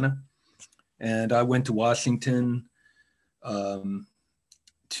Indiana, and I went to Washington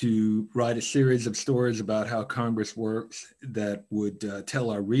to write a series of stories about how Congress works that would tell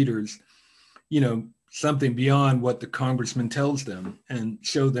our readers, something beyond what the congressman tells them and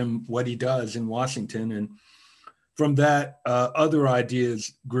show them what he does in Washington. And from that, other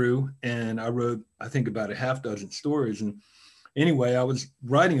ideas grew, and I wrote, I think, about a half dozen stories. And anyway, I was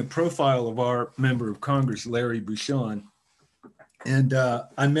writing a profile of our member of Congress, Larry Bucshon, and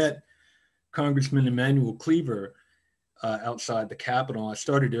I met Congressman Emanuel Cleaver outside the Capitol. I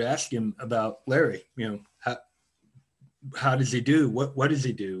started to ask him about Larry, how does he do? What does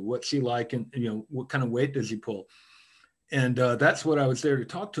he do? What's he like? And, what kind of weight does he pull? And that's what I was there to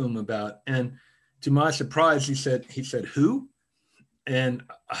talk to him about. And to my surprise, he said, who? And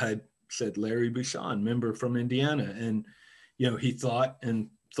I said, Larry Bucshon, member from Indiana. And, he thought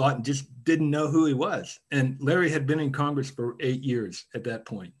and just didn't know who he was. And Larry had been in Congress for 8 years at that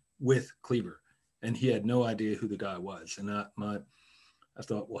point with Cleaver. And he had no idea who the guy was. And I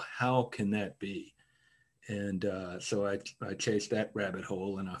thought, well, how can that be? And so I chased that rabbit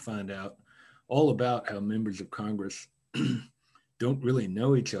hole, and I find out all about how members of Congress don't really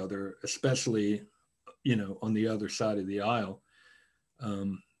know each other, especially, on the other side of the aisle. I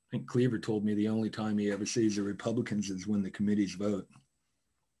think Cleaver told me the only time he ever sees the Republicans is when the committees vote.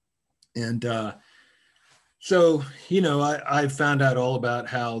 And so, I found out all about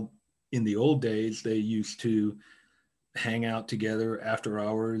how in the old days they used to hang out together after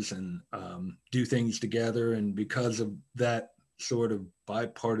hours and do things together. And because of that sort of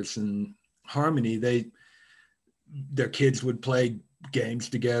bipartisan harmony, their kids would play games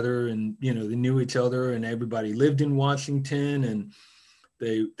together, and they knew each other, and everybody lived in Washington, and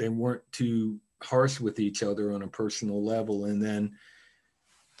they weren't too harsh with each other on a personal level. And then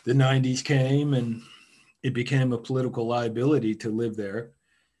the 90s came, and it became a political liability to live there.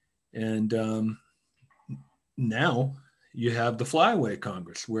 And now you have the flyaway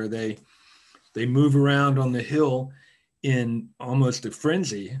Congress, where they move around on the Hill in almost a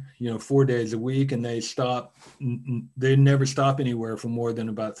frenzy, 4 days a week, and they never stop anywhere for more than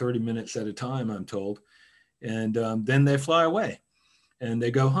about 30 minutes at a time, I'm told. And then they fly away and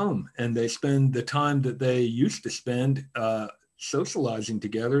they go home, and they spend the time that they used to spend socializing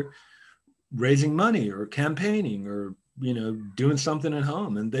together, raising money or campaigning or doing something at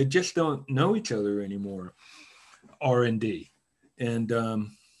home, and they just don't know each other anymore. R&D. And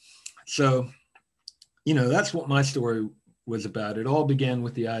so, that's what my story was about. It all began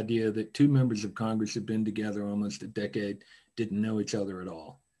with the idea that two members of Congress had been together almost a decade, didn't know each other at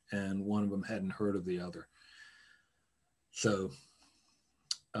all, and one of them hadn't heard of the other. So,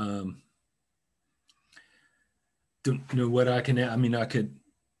 don't know what I can, I could,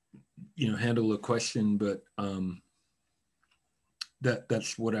 handle a question, but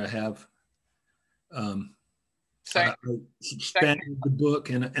that's what I have. I expanded the book,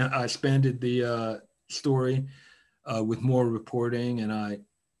 and I expanded the story with more reporting, and I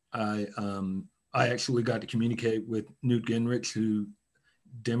actually got to communicate with Newt Gingrich, who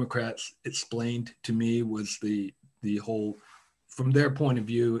Democrats explained to me was the whole, from their point of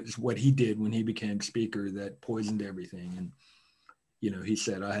view, is what he did when he became speaker that poisoned everything. And he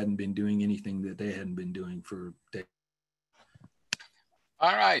said I hadn't been doing anything that they hadn't been doing for decades.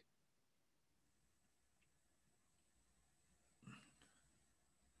 All right.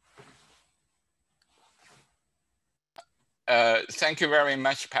 Thank you very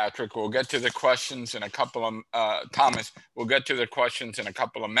much, Patrick. We'll get to the questions in a couple of, Thomas, we'll get to the questions in a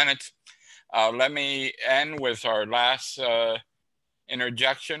couple of minutes. Let me end with our last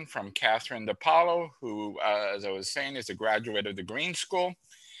interjection from Catherine DePaulo, who, as I was saying, is a graduate of the Green School.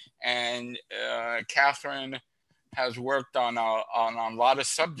 And Catherine has worked on a lot of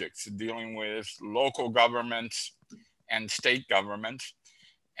subjects dealing with local governments and state governments,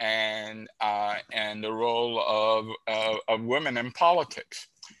 and the role of women in politics.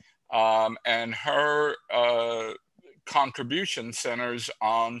 and her contribution centers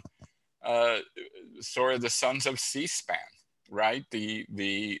on sort of the sons of C-SPAN, right?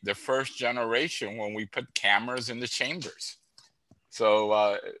 The first generation when we put cameras in the chambers.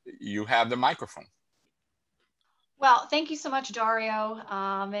 So you have the microphone. Well, thank you so much, Dario,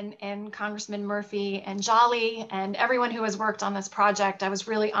 and Congressman Murphy and Jolly and everyone who has worked on this project. I was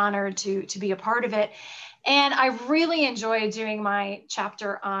really honored to be a part of it. And I really enjoyed doing my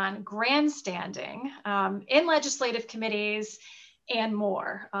chapter on grandstanding in legislative committees and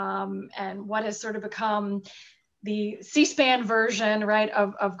more, and what has sort of become the C-SPAN version, right,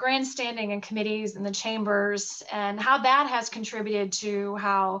 of grandstanding in committees in the chambers, and how that has contributed to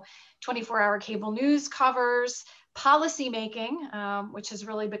how 24-hour cable news covers policymaking, which has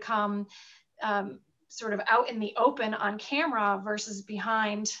really become sort of out in the open on camera versus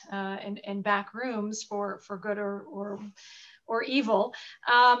behind in back rooms for good or evil,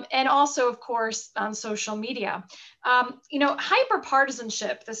 and also, of course, on social media. You know,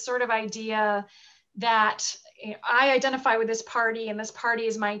 hyperpartisanship, this sort of idea that I identify with this party and this party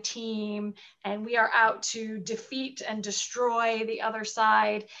is my team and we are out to defeat and destroy the other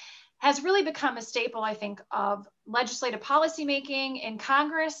side, has really become a staple, I think, of legislative policymaking in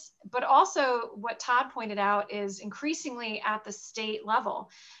Congress, but also what Todd pointed out is increasingly at the state level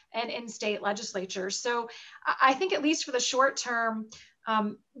and in state legislatures. So I think, at least for the short term,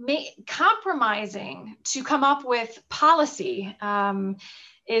 compromising to come up with policy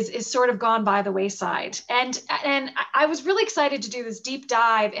is sort of gone by the wayside. And I was really excited to do this deep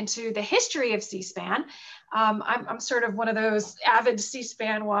dive into the history of C-SPAN. I'm sort of one of those avid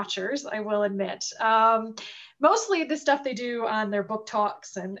C-SPAN watchers, I will admit. Mostly the stuff they do on their book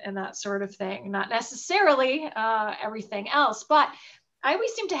talks and that sort of thing, not necessarily everything else, but I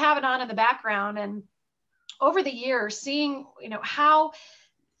always seem to have it on in the background. And over the years, seeing, you know, how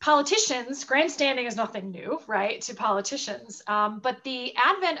politicians, grandstanding is nothing new, right, to politicians, but the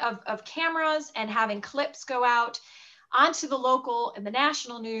advent of cameras and having clips go out onto the local and the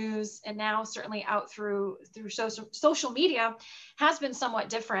national news, and now certainly out through social media, has been somewhat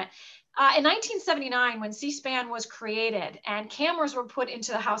different. In 1979, when C-SPAN was created and cameras were put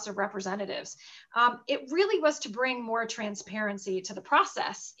into the House of Representatives, it really was to bring more transparency to the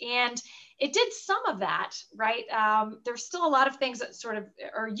process. And it did some of that, right? There's still a lot of things that sort of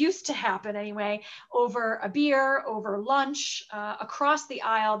are used to happen anyway, over a beer, over lunch, across the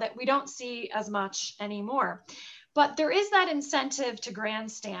aisle, that we don't see as much anymore. But there is that incentive to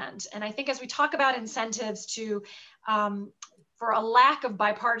grandstand. And I think as we talk about incentives to for a lack of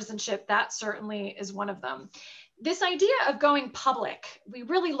bipartisanship, that certainly is one of them. This idea of going public, we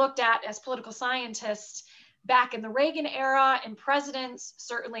really looked at as political scientists back in the Reagan era, and presidents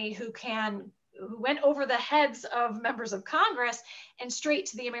certainly who went over the heads of members of Congress and straight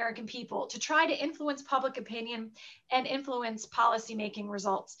to the American people to try to influence public opinion and influence policymaking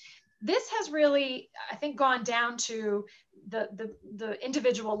results. This has really, I think, gone down to the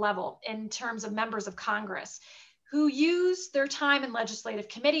individual level in terms of members of Congress who use their time in legislative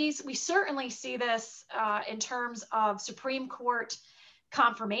committees. We certainly see this in terms of Supreme Court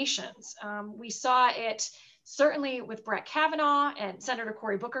confirmations. We saw it certainly with Brett Kavanaugh and Senator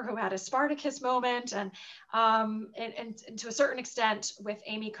Cory Booker, who had a Spartacus moment, and to a certain extent with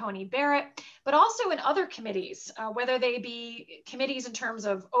Amy Coney Barrett, but also in other committees, whether they be committees in terms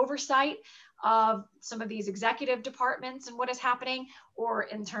of oversight of some of these executive departments and what is happening, or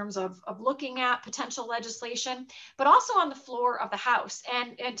in terms of looking at potential legislation, but also on the floor of the House.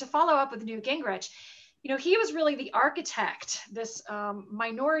 And to follow up with Newt Gingrich, you know, he was really the architect, this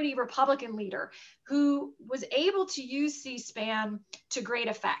minority Republican leader who was able to use C-SPAN to great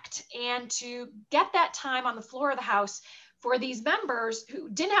effect and to get that time on the floor of the House for these members who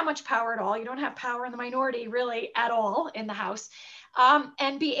didn't have much power at all. You don't have power in the minority really at all in the House,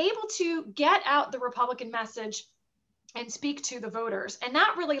 and be able to get out the Republican message and speak to the voters. And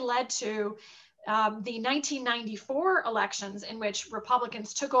that really led to the 1994 elections, in which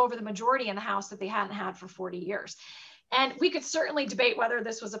Republicans took over the majority in the House that they hadn't had for 40 years. And we could certainly debate whether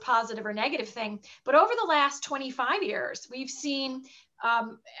this was a positive or negative thing, but over the last 25 years, we've seen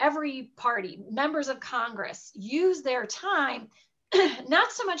every party, members of Congress, use their time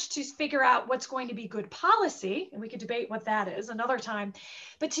not so much to figure out what's going to be good policy, and we could debate what that is another time,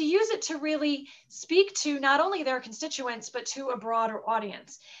 but to use it to really speak to not only their constituents, but to a broader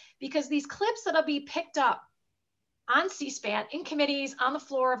audience. Because these clips that'll be picked up on C-SPAN, in committees, on the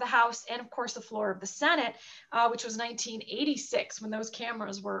floor of the House, and of course the floor of the Senate, which was 1986 when those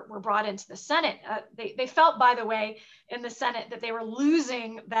cameras were brought into the Senate. They felt, by the way, in the Senate that they were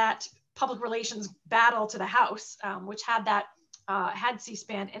losing that public relations battle to the House, which had that had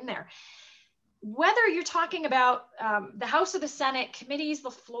C-SPAN in there. Whether you're talking about the House or the Senate, committees,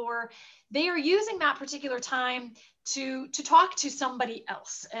 the floor, they are using that particular time to talk to somebody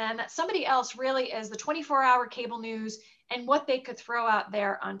else. And that somebody else really is the 24-hour cable news and what they could throw out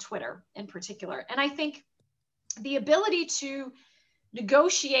there on Twitter in particular. And I think the ability to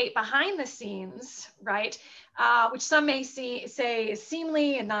negotiate behind the scenes, right, which some may say is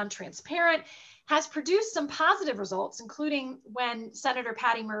seemly and non-transparent, has produced some positive results, including when Senator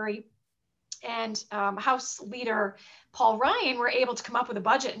Patty Murray and House Leader Paul Ryan were able to come up with a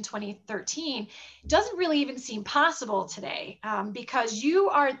budget in 2013. It doesn't really even seem possible today because you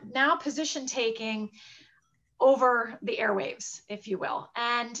are now position taking over the airwaves, if you will.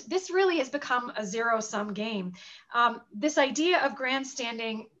 And this really has become a zero-sum game. This idea of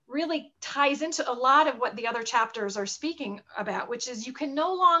grandstanding really ties into a lot of what the other chapters are speaking about, which is you can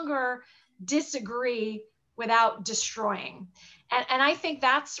no longer disagree without destroying. And I think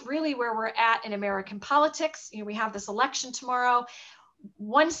that's really where we're at in American politics. You know, we have this election tomorrow.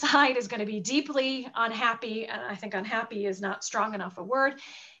 One side is going to be deeply unhappy, and I think unhappy is not strong enough a word,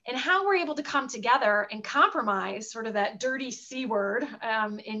 and how we're able to come together and compromise, sort of that dirty C word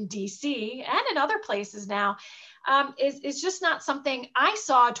in DC and in other places now, is just not something I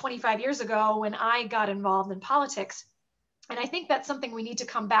saw 25 years ago when I got involved in politics. And I think that's something we need to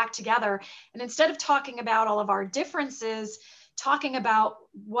come back together. And instead of talking about all of our differences, talking about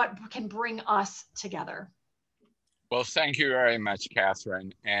what can bring us together. Well, thank you very much,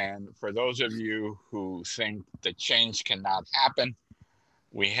 Catherine. And for those of you who think that change cannot happen,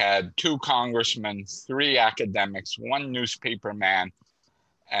 we had 2 congressmen, 3 academics, 1 newspaper man,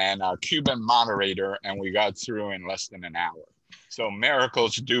 and a Cuban moderator, and we got through in less than an hour. So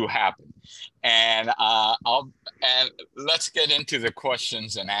miracles do happen. And let's get into the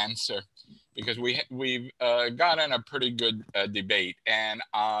questions and answer, because we've gotten a pretty good debate. And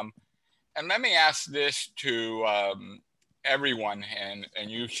let me ask this to everyone, and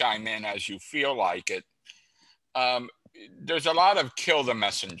you chime in as you feel like it. There's a lot of kill the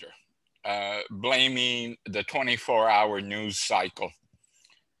messenger, blaming the 24-hour news cycle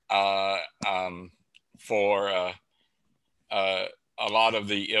for a lot of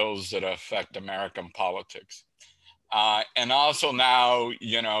the ills that affect American politics. And also now,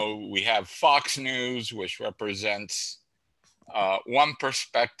 you know, we have Fox News, which represents one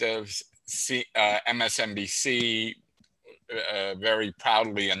perspective, MSNBC very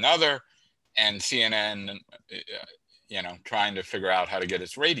proudly another, and CNN, you know, trying to figure out how to get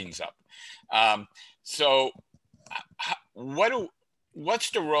its ratings up. So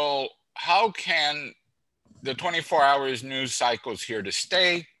what's the role? How can the 24 hours news cycle is here to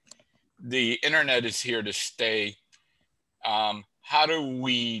stay? The internet is here to stay. How do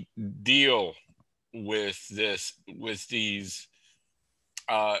we deal with this, with these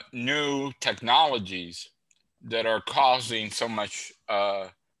new technologies that are causing so much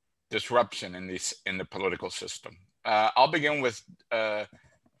disruption in the political system? I'll begin with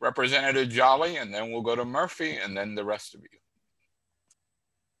Representative Jolly, and then we'll go to Murphy, and then the rest of you.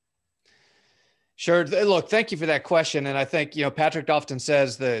 Sure. Look, thank you for that question. And I think, you know, Patrick often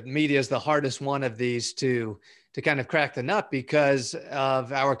says that media is the hardest one of these to kind of crack the nut because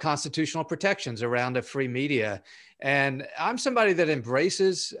of our constitutional protections around a free media. And I'm somebody that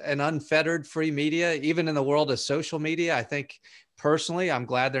embraces an unfettered free media, even in the world of social media. I think personally, I'm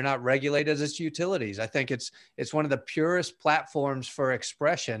glad they're not regulated as utilities. I think it's one of the purest platforms for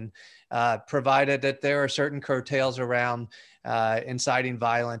expression, provided that there are certain curtails around inciting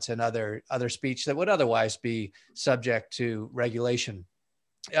violence and other speech that would otherwise be subject to regulation.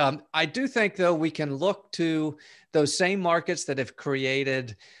 I do think, though, we can look to those same markets that have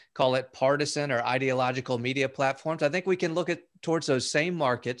created, call it partisan or ideological media platforms. I think we can look towards those same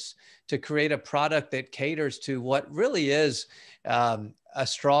markets to create a product that caters to what really is a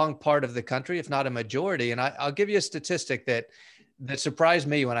strong part of the country, if not a majority. And I'll give you a statistic that surprised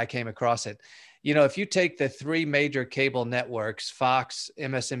me when I came across it. You know, if you take the 3 major cable networks, Fox,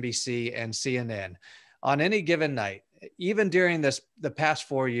 MSNBC, and CNN, on any given night, even during the past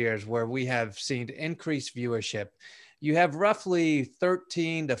 4 years where we have seen increased viewership, you have roughly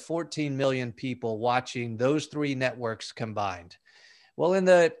 13 to 14 million people watching those 3 networks combined. Well, in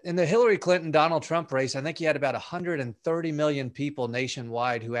the Hillary Clinton, Donald Trump race, I think you had about 130 million people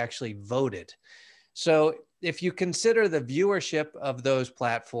nationwide who actually voted. So if you consider the viewership of those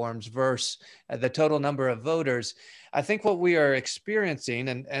platforms versus the total number of voters, I think what we are experiencing,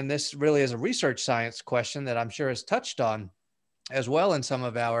 and this really is a research science question that I'm sure is touched on as well in some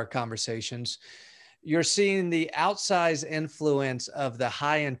of our conversations, you're seeing the outsized influence of the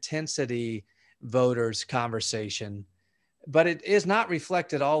high intensity voters conversation but it is not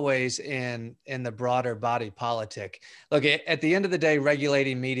reflected always in the broader body politic. Look, at the end of the day,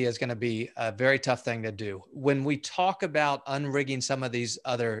 regulating media is going to be a very tough thing to do. When we talk about unrigging some of these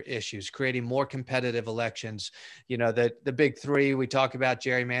other issues, creating more competitive elections, you know, the big three, we talk about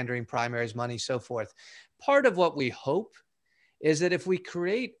gerrymandering, primaries, money, so forth. Part of what we hope is that if we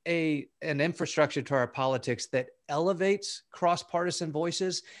create an infrastructure to our politics that elevates cross-partisan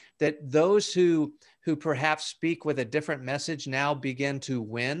voices, that those who perhaps speak with a different message now begin to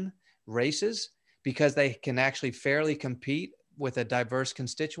win races because they can actually fairly compete with a diverse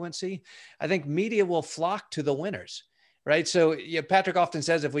constituency, I think media will flock to the winners, right? So yeah, Patrick often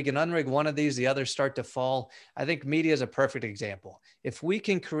says, if we can unrig one of these, the others start to fall. I think media is a perfect example. If we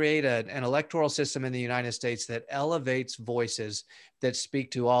can create an electoral system in the United States that elevates voices that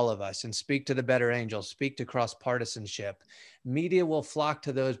speak to all of us and speak to the better angels, speak to cross-partisanship, media will flock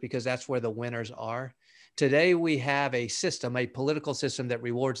to those because that's where the winners are. Today, we have a system, a political system that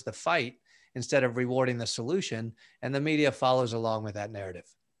rewards the fight instead of rewarding the solution, and the media follows along with that narrative.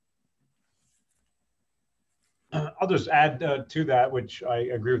 I'll just add to that, which I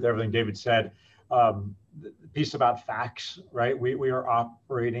agree with everything David said. The piece about facts, right? We are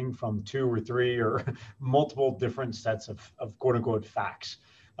operating from 2 or 3 or multiple different sets of quote unquote facts.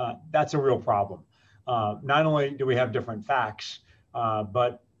 That's a real problem. Not only do we have different facts,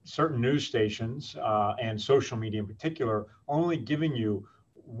 but certain news stations and social media in particular are only giving you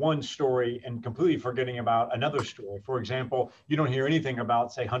one story and completely forgetting about another story. For example, you don't hear anything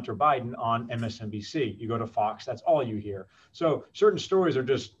about, say, Hunter Biden on MSNBC. You go to Fox, that's all you hear. So certain stories are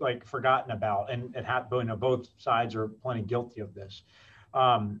just like forgotten about, and both sides are plenty guilty of this.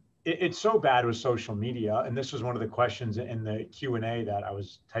 It's so bad with social media, and this was one of the questions in the Q&A that I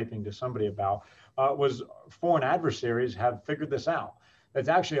was typing to somebody about, was foreign adversaries have figured this out. It's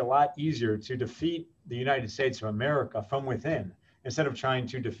actually a lot easier to defeat the United States of America from within, instead of trying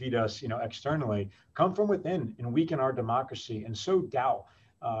to defeat us, externally. Come from within and weaken our democracy and sow doubt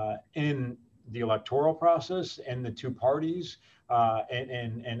in the electoral process and the 2 parties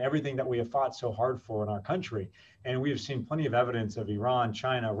and everything that we have fought so hard for in our country. And we have seen plenty of evidence of Iran,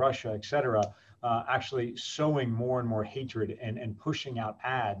 China, Russia, et cetera, actually sowing more and more hatred and pushing out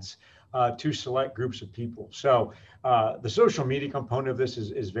ads to select groups of people. So the social media component of this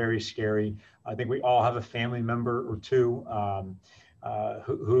is very scary. I think we all have a family member or 2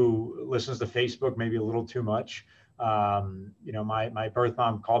 who listens to Facebook maybe a little too much. My birth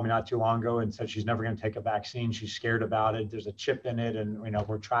mom called me not too long ago and said she's never going to take a vaccine. She's scared about it. There's a chip in it, and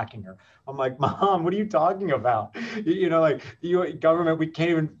we're tracking her. I'm like, Mom, what are you talking about? Like the government, we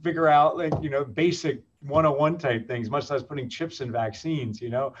can't even figure out basic 101 type things, much less putting chips in vaccines.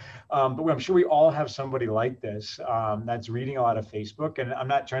 But I'm sure we all have somebody like this that's reading a lot of Facebook. And I'm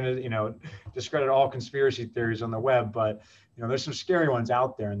not trying to discredit all conspiracy theories on the web, but there's some scary ones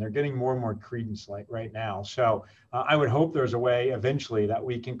out there, and they're getting more and more credence right now. So I would hope there's a way eventually that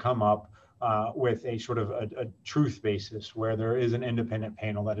we can come up with a sort of a truth basis where there is an independent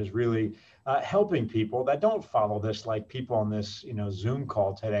panel that is really helping people that don't follow this like people on this Zoom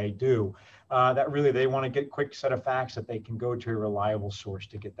call today do, that really they want to get a quick set of facts that they can go to a reliable source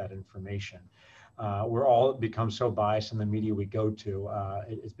to get that information. We're all become so biased in the media we go to.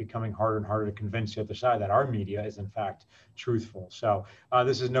 It's becoming harder and harder to convince the other side that our media is in fact truthful. So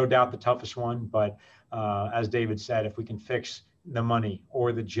this is no doubt the toughest one, but as David said, if we can fix the money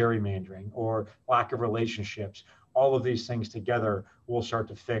or the gerrymandering or lack of relationships, all of these things together will start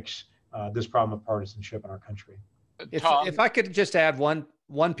to fix this problem of partisanship in our country. If I could just add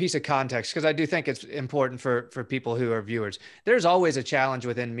one piece of context, because I do think it's important for people who are viewers. There's always a challenge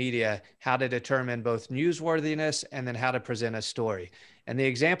within media, how to determine both newsworthiness and then how to present a story. And the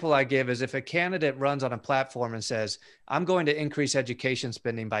example I give is if a candidate runs on a platform and says, I'm going to increase education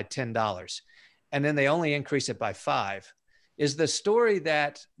spending by $10, and then they only increase it by $5, is the story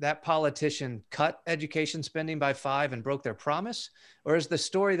that that politician cut education spending by $5 and broke their promise? Or is the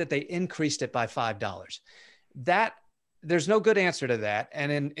story that they increased it by $5? There's no good answer to that.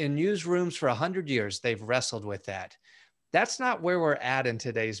 And in newsrooms for 100 years, they've wrestled with that. That's not where we're at in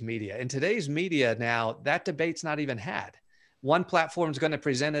today's media. In today's media now, that debate's not even had. One platform is going to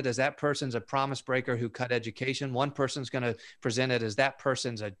present it as that person's a promise breaker who cut education. One person's going to present it as that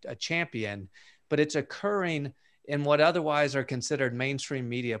person's a champion, but it's occurring in what otherwise are considered mainstream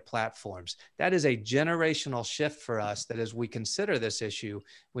media platforms. That is a generational shift for us that as we consider this issue,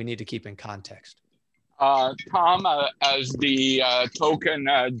 we need to keep in context. Tom, as the token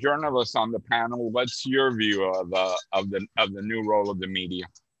journalist on the panel, what's your view of the new role of the media?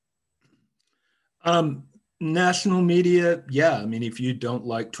 National media, yeah. I mean, if you don't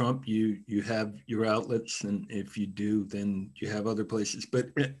like Trump, you have your outlets, and if you do, then you have other places.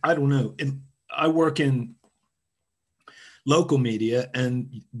 But I don't know. I work in local media,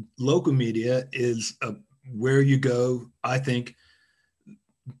 and local media is where you go, I think,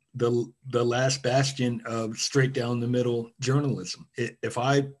 the last bastion of straight down the middle journalism. If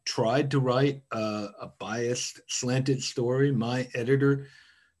I tried to write a biased, slanted story, my editor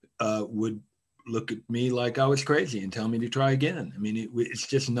would look at me like I was crazy and tell me to try again. I mean, it's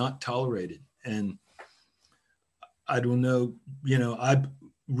just not tolerated. And I don't know, I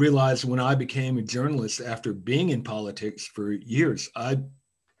realized when I became a journalist after being in politics for years, I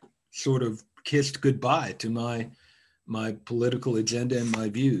sort of kissed goodbye to my political agenda and my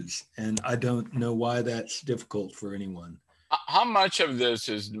views. And I don't know why that's difficult for anyone. How much of this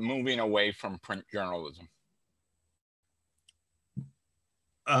is moving away from print journalism?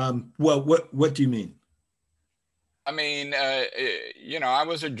 Well, what do you mean? I mean, I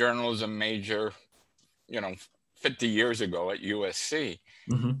was a journalism major, 50 years ago at USC.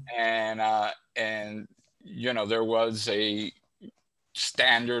 Mm-hmm. And there was a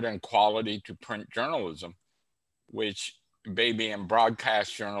standard and quality to print journalism, which baby in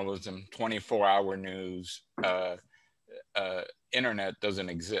broadcast journalism, 24-hour news, internet doesn't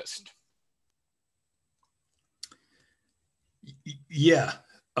exist. Yeah.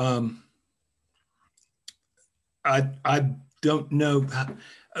 I don't know.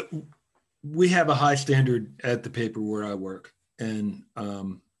 We have a high standard at the paper where I work, and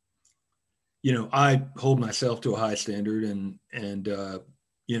I hold myself to a high standard, and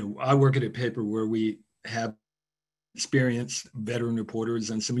I work at a paper where we have experienced veteran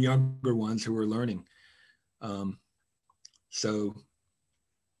reporters and some younger ones who are learning. So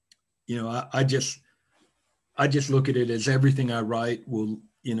I just look at it as everything I write will,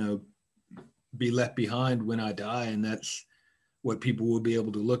 be left behind when I die. And that's what people will be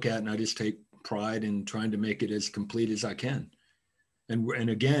able to look at. And I just take pride in trying to make it as complete as I can.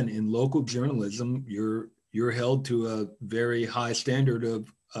 And again, in local journalism, you're held to a very high standard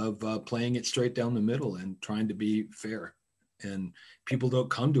of playing it straight down the middle and trying to be fair. And people don't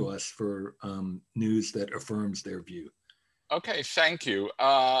come to us for news that affirms their view. Okay, thank you.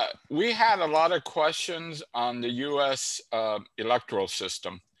 We had a lot of questions on the US electoral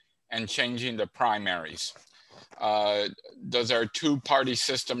system and changing the primaries. Does our two-party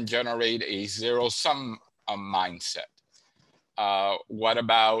system generate a zero-sum mindset? What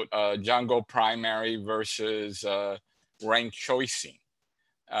about jungle primary versus ranked choicing?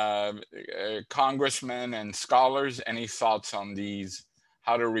 Congressmen and scholars, any thoughts on these,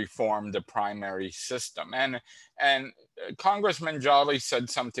 how to reform the primary system? And Congressman Jolly said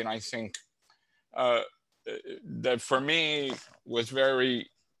something, I think, that for me was very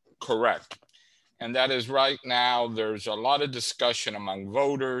correct. And that is, right now, there's a lot of discussion among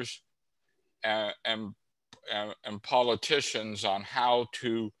voters and politicians on how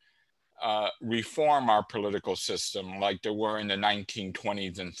to reform our political system like there were in the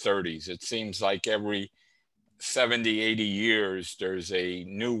 1920s and 30s. It seems like every 70, 80 years, there's a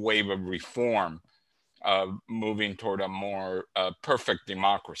new wave of reform moving toward a more perfect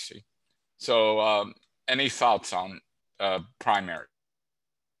democracy. So any thoughts on primary?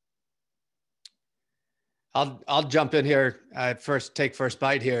 I'll jump in here. Take first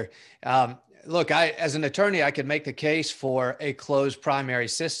bite here. Look, as an attorney, I could make the case for a closed primary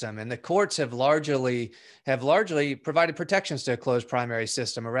system, and the courts have largely provided protections to a closed primary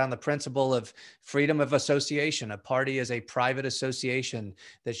system around the principle of freedom of association. A party is a private association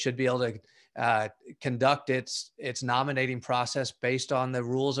that should be able to conduct its nominating process based on the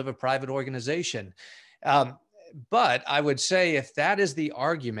rules of a private organization. But I would say, if that is the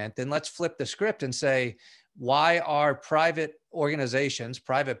argument, then let's flip the script and say, why are private organizations,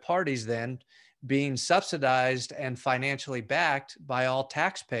 private parties then being subsidized and financially backed by all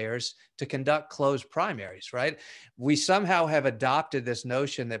taxpayers to conduct closed primaries, right? We somehow have adopted this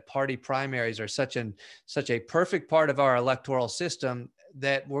notion that party primaries are such a perfect part of our electoral system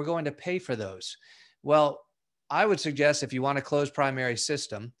that we're going to pay for those. Well, I would suggest, if you want a closed primary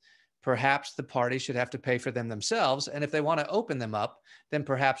system, perhaps the party should have to pay for them themselves. And if they want to open them up, then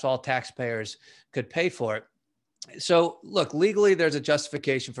perhaps all taxpayers could pay for it. So look, legally, there's a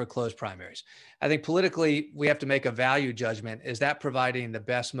justification for closed primaries. I think politically, we have to make a value judgment. Is that providing the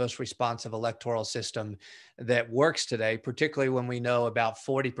best, most responsive electoral system that works today, particularly when we know about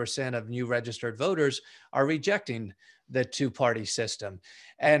 40% of new registered voters are rejecting the two-party system?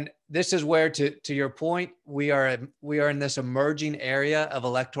 And this is where, to your point, we are in this emerging area of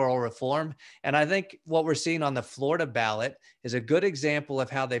electoral reform. And I think what we're seeing on the Florida ballot is a good example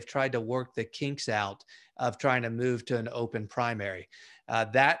of how they've tried to work the kinks out of trying to move to an open primary.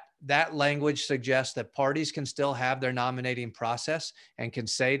 That language suggests that parties can still have their nominating process and can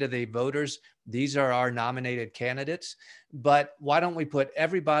say to the voters, these are our nominated candidates, but why don't we put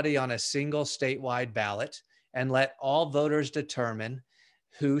everybody on a single statewide ballot and let all voters determine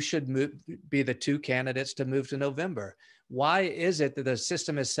who should be the two candidates to move to November? Why is it that the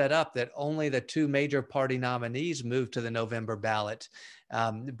system is set up that only the two major party nominees move to the November ballot,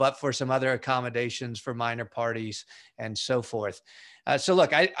 but for some other accommodations for minor parties and so forth? So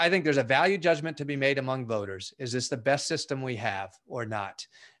look, I think there's a value judgment to be made among voters. Is this the best system we have or not?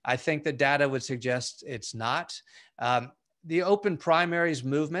 I think the data would suggest it's not. The open primaries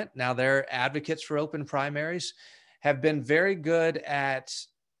movement, now they're advocates for open primaries, have been very good at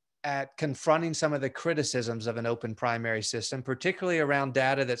confronting some of the criticisms of an open primary system, particularly around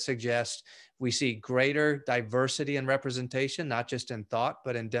data that suggests we see greater diversity and representation, not just in thought,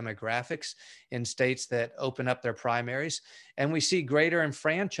 but in demographics in states that open up their primaries. And we see greater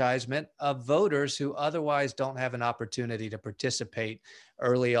enfranchisement of voters who otherwise don't have an opportunity to participate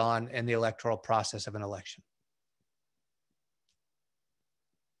early on in the electoral process of an election.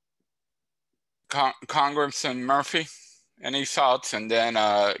 Congressman Murphy, any thoughts? And then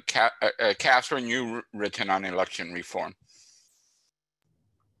Catherine, you written on election reform.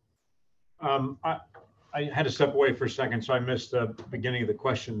 I had to step away for a second, so I missed the beginning of the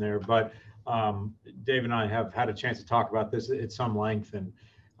question there. But Dave and I have had a chance to talk about this at some length. And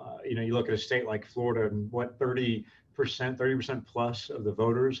you look at a state like Florida, and what 30% plus of the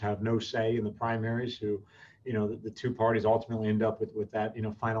voters have no say in the primaries. Who, the two parties ultimately end up with that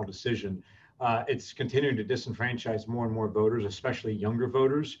final decision. It's continuing to disenfranchise more and more voters, especially younger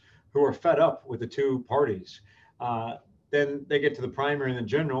voters who are fed up with the two parties. Then they get to the primary and the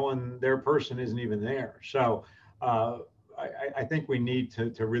general, and their person isn't even there. So I think we need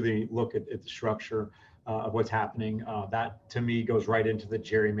to really look at the structure of what's happening. That, to me, goes right into the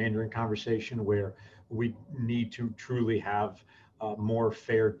gerrymandering conversation, where we need to truly have more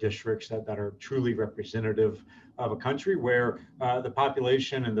fair districts that are truly representative of a country, where the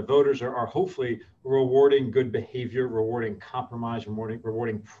population and the voters are hopefully rewarding good behavior, rewarding compromise,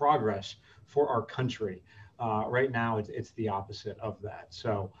 rewarding progress for our country. Right now, it's the opposite of that.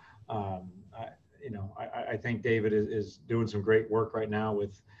 So, I think David is doing some great work right now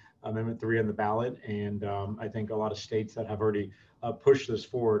with Amendment 3 on the ballot. And I think a lot of states that have already pushed this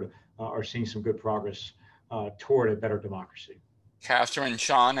forward are seeing some good progress toward a better democracy. Catherine,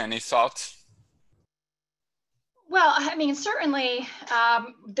 Sean, any thoughts? Well, I mean, certainly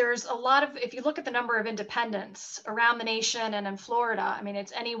there's a lot of, if you look at the number of independents around the nation and in Florida, I mean,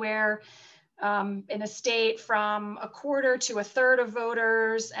 it's anywhere in a state from a quarter to a third of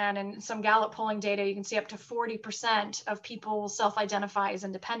voters. And in some Gallup polling data, you can see up to 40% of people self-identify as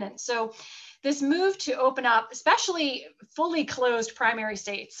independent. So this move to open up, especially fully closed primary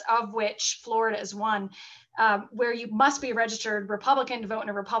states, of which Florida is one, where you must be a registered Republican to vote in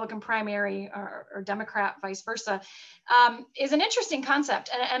a Republican primary, or Democrat, vice versa, is an interesting concept.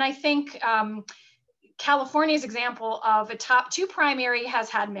 And I think California's example of a top two primary has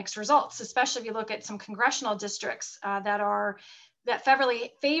had mixed results, especially if you look at some congressional districts that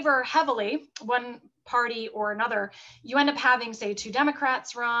favor heavily one party or another. You end up having, say, two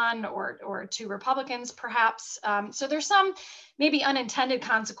Democrats run or two Republicans, perhaps. So there's some maybe unintended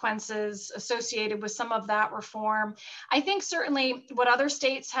consequences associated with some of that reform. I think certainly what other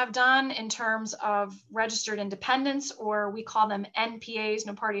states have done in terms of registered independents, or we call them NPAs,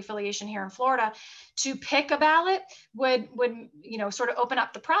 no party affiliation here in Florida, to pick a ballot would sort of open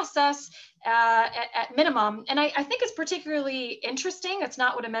up the process at minimum. And I think it's particularly interesting. It's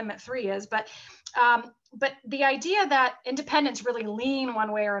not what Amendment 3 is, but the idea that independents really lean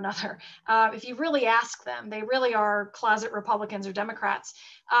one way or another, if you really ask them, they really are closet Republicans or Democrats,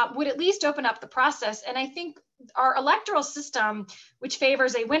 would at least open up the process. And I think our electoral system, which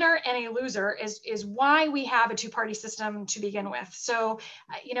favors a winner and a loser, is why we have a two-party system to begin with. So,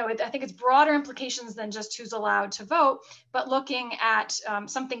 I think it's broader implications than just who's allowed to vote, but looking at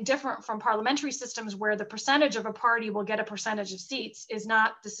something different from parliamentary systems, where the percentage of a party will get a percentage of seats, is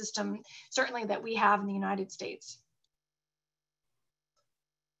not the system certainly that we have in the United States.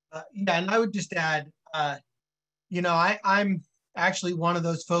 Yeah, and I would just add, I'm actually one of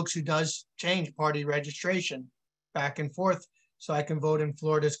those folks who does change party registration back and forth so I can vote in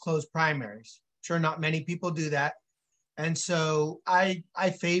Florida's closed primaries. Sure, not many people do that. And so I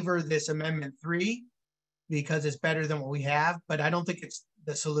favor this Amendment 3 because it's better than what we have, but I don't think it's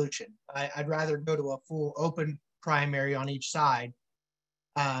the solution. I'd rather go to a full open primary on each side.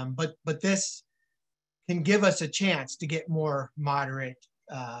 But this can give us a chance to get more moderate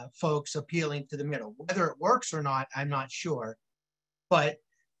folks appealing to the middle. Whether it works or not, I'm not sure. But,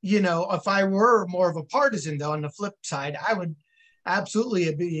 you know, if I were more of a partisan, though, on the flip side, I would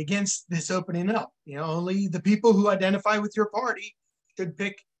absolutely be against this opening up. You know, only the people who identify with your party should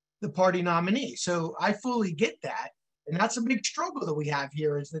pick the party nominee. So I fully get that. And that's a big struggle that we have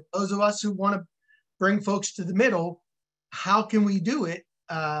here, is that those of us who want to bring folks to the middle, how can we do it,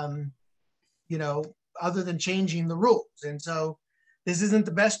 you know, other than changing the rules? And so this isn't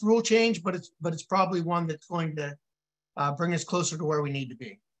the best rule change, but it's probably one that's going to bring us closer to where we need to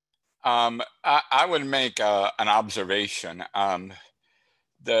be. I would make an observation.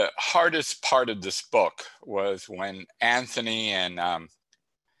 The hardest part of this book was when Anthony and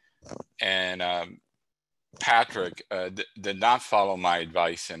Patrick did not follow my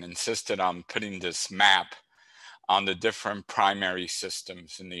advice and insisted on putting this map on the different primary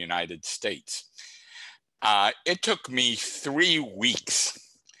systems in the United States. It took me 3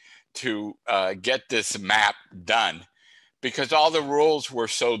 weeks to get this map done, because all the rules were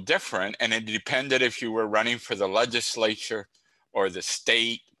so different, and it depended if you were running for the legislature or the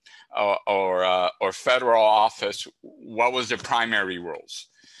state or federal office, what was the primary rules?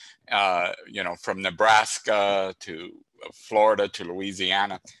 You know, from Nebraska to Florida to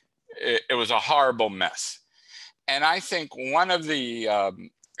Louisiana, it was a horrible mess. And I think one of the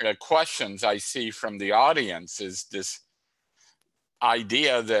questions I see from the audience is this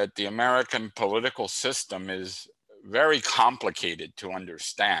idea that the American political system is very complicated to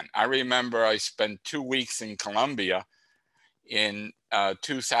understand. I remember I spent 2 weeks in Colombia in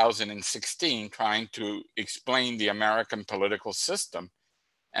 2016 trying to explain the American political system,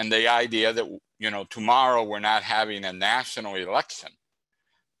 and the idea that, you know, tomorrow we're not having a national election,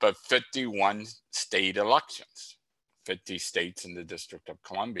 but 51 state elections, 50 states in the District of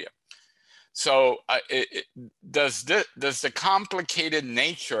Columbia. So does the complicated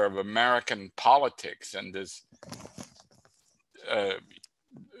nature of American politics and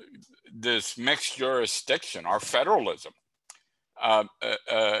this mixed jurisdiction, our federalism,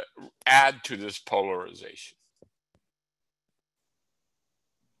 add to this polarization?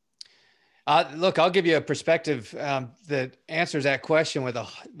 Look, I'll give you a perspective that answers that question with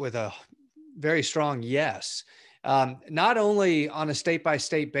a very strong yes. Not only on a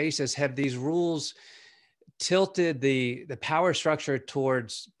state-by-state basis have these rules tilted the power structure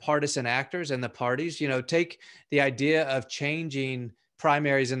towards partisan actors and the parties. You know, take the idea of changing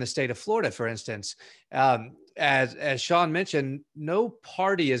primaries in the state of Florida, for instance. As Sean mentioned, no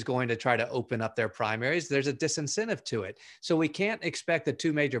party is going to try to open up their primaries. There's a disincentive to it. So we can't expect the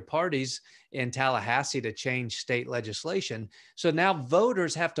two major parties in Tallahassee to change state legislation. So now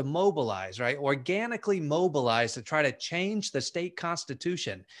voters have to mobilize, right? Organically mobilize to try to change the state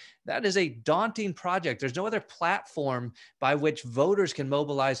constitution. That is a daunting project. There's no other platform by which voters can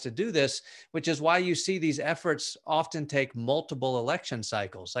mobilize to do this, which is why you see these efforts often take multiple election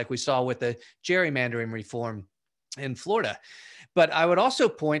cycles, like we saw with the gerrymandering reform in Florida. But I would also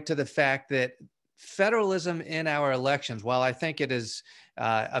point to the fact that federalism in our elections, while I think it is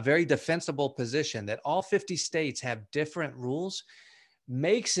a very defensible position that all 50 states have different rules,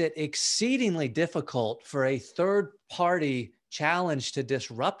 makes it exceedingly difficult for a third party challenge to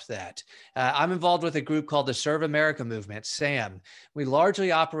disrupt that. I'm involved with a group called the Serve America Movement, SAM. We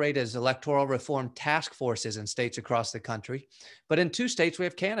largely operate as electoral reform task forces in states across the country. But in 2 states, we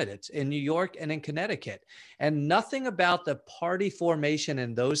have candidates, in New York and in Connecticut. And nothing about the party formation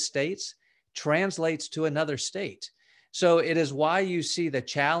in those states translates to another state. So it is why you see the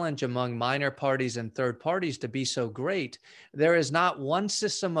challenge among minor parties and third parties to be so great. There is not one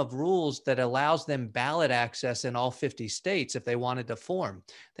system of rules that allows them ballot access in all 50 states if they wanted to form.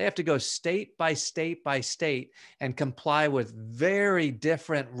 They have to go state by state by state and comply with very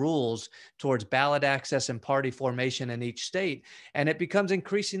different rules towards ballot access and party formation in each state. And it becomes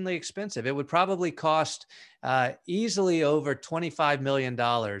increasingly expensive. It would probably cost easily over $25 million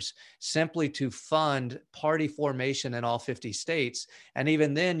simply to fund party formation in all 50 states. And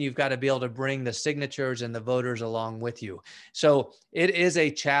even then, you've got to be able to bring the signatures and the voters along with you. So it is a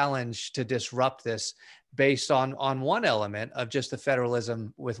challenge to disrupt this based on one element of just the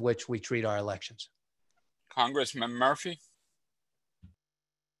federalism with which we treat our elections. Congressman Murphy?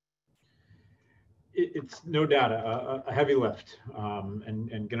 It's no doubt a heavy lift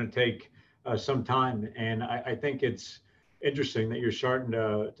and going to take some time. And I think it's interesting that you're starting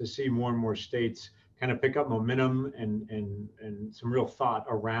to see more and more states kind of pick up momentum and some real thought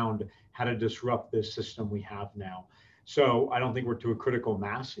around how to disrupt this system we have now. So I don't think we're to a critical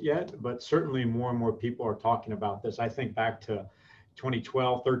mass yet, but certainly more and more people are talking about this. I think back to,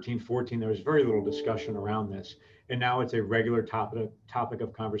 2012, 13, 14, there was very little discussion around this. And now it's a regular topic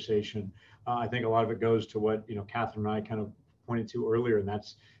of conversation. I think a lot of it goes to what, Catherine and I kind of pointed to earlier, and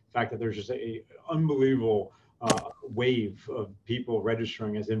that's the fact that there's just a unbelievable wave of people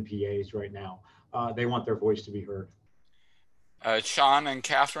registering as MPAs right now. They want their voice to be heard. Sean and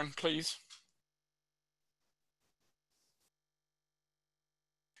Catherine, please.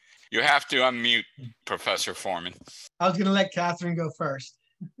 You have to unmute, Professor Foreman. I was going to let Catherine go first.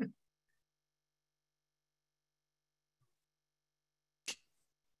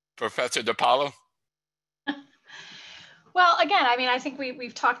 Professor DiPaolo? Well, again, I mean, I think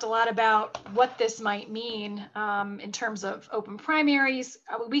we've talked a lot about what this might mean in terms of open primaries.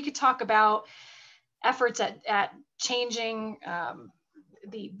 We could talk about efforts at changing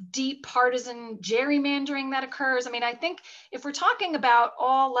the deep partisan gerrymandering that occurs. I mean, I think if we're talking about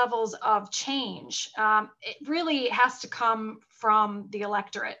all levels of change, it really has to come from the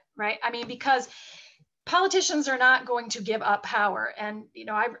electorate, right? I mean, because politicians are not going to give up power. And,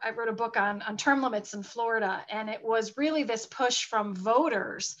 I wrote a book on term limits in Florida, and it was really this push from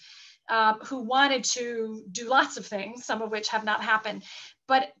voters who wanted to do lots of things, some of which have not happened,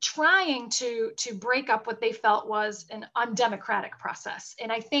 but trying to break up what they felt was an undemocratic process.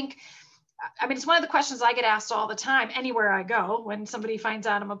 And I think, it's one of the questions I get asked all the time, anywhere I go, when somebody finds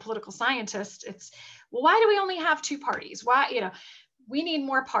out I'm a political scientist, it's, well, why do we only have two parties? Why, we need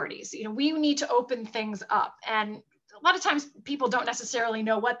more parties. We need to open things up. And a lot of times people don't necessarily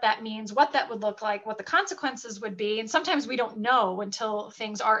know what that means, what that would look like, what the consequences would be. And sometimes we don't know until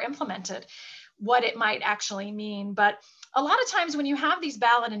things are implemented what it might actually mean. But a lot of times when you have these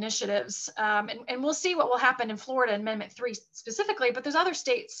ballot initiatives, and we'll see what will happen in Florida, Amendment 3 specifically, but there's other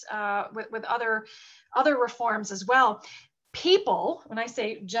states with other reforms as well. People, when I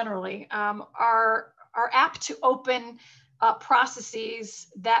say generally, are apt to open processes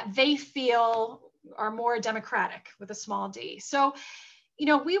that they feel are more democratic with a small d. So,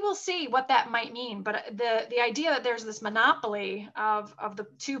 we will see what that might mean. But the idea that there's this monopoly of the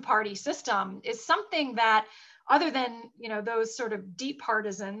two-party system is something that, other than, those sort of deep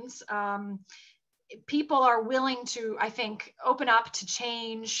partisans, people are willing to, I think, open up to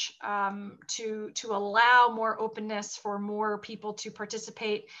change, to allow more openness for more people to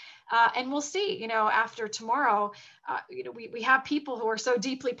participate. And we'll see, after tomorrow, we have people who are so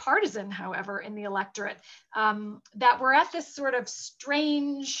deeply partisan, however, in the electorate, that we're at this sort of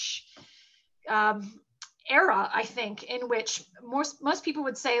strange era, I think, in which most people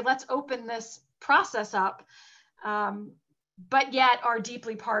would say, let's open this process up, but yet are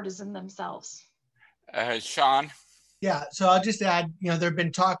deeply partisan themselves. Sean? Yeah, so I'll just add, there have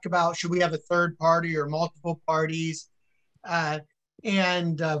been talk about, should we have a third party or multiple parties?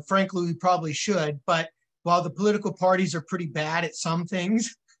 And frankly, we probably should. But while the political parties are pretty bad at some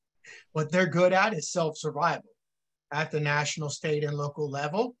things, what they're good at is self-survival at the national, state, and local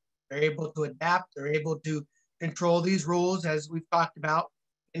level. They're able to adapt. They're able to control these rules, as we've talked about,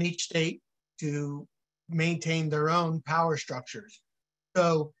 in each state to maintain their own power structures.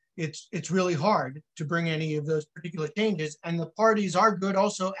 So it's really hard to bring any of those particular changes. And the parties are good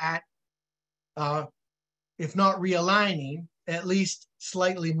also at, if not realigning, at least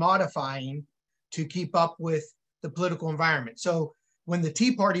slightly modifying to keep up with the political environment. So when the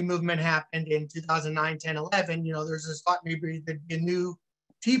Tea Party movement happened in 2009, 10, 11, there's this thought maybe there'd be a new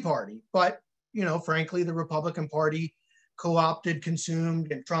Tea Party. But, frankly, the Republican Party co-opted,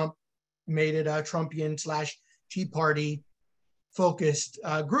 consumed, and Trump made it a Trumpian/Tea Party focused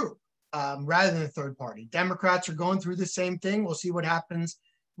group rather than a third party. Democrats are going through the same thing. We'll see what happens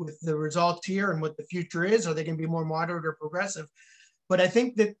with the results here and what the future is. Are they going to be more moderate or progressive? But I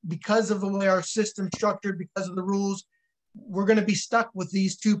think that because of the way our system's structured, because of the rules, we're going to be stuck with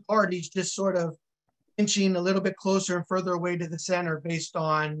these two parties just sort of inching a little bit closer and further away to the center based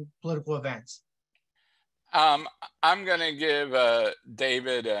on political events. I'm going to give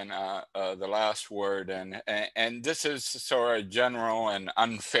David and the last word, and this is sort of a general and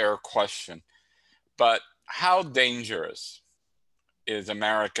unfair question, but how dangerous is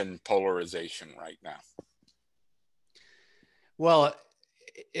American polarization right now? Well,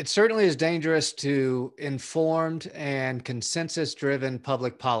 it certainly is dangerous to informed and consensus-driven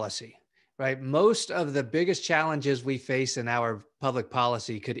public policy, right? Most of the biggest challenges we face in our public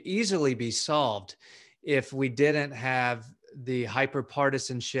policy could easily be solved if we didn't have the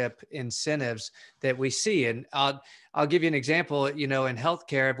hyperpartisanship incentives that we see. And I'll give you an example. In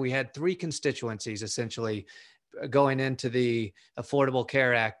healthcare, we had three constituencies essentially going into the Affordable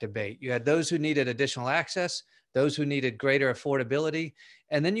Care Act debate. You had those who needed additional access, those who needed greater affordability.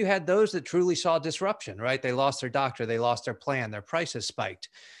 And then you had those that truly saw disruption, right? They lost their doctor, they lost their plan, their prices spiked.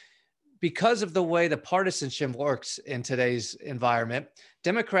 Because of the way the partisanship works in today's environment,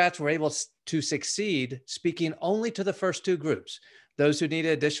 Democrats were able to succeed speaking only to the first two groups, those who needed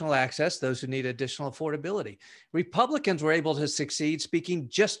additional access, those who needed additional affordability. Republicans were able to succeed speaking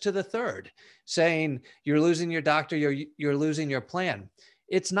just to the third, saying, you're losing your doctor, you're losing your plan.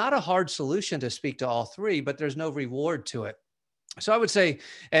 It's not a hard solution to speak to all three, but there's no reward to it. So I would say,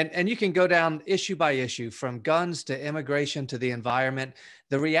 and you can go down issue by issue, from guns to immigration to the environment.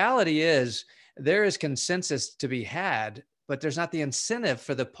 The reality is there is consensus to be had, but there's not the incentive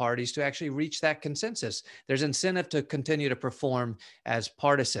for the parties to actually reach that consensus. There's incentive to continue to perform as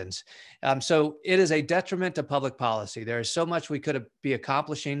partisans. So it is a detriment to public policy. There is so much we could be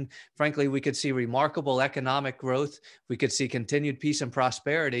accomplishing. Frankly, we could see remarkable economic growth. We could see continued peace and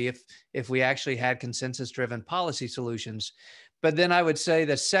prosperity if we actually had consensus-driven policy solutions. But then I would say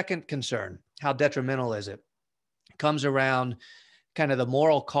the second concern, how detrimental is it, comes around kind of the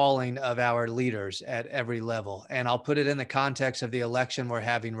moral calling of our leaders at every level. And I'll put it in the context of the election we're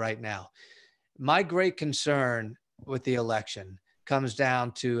having right now. My great concern with the election comes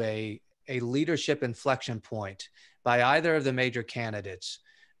down to a leadership inflection point by either of the major candidates,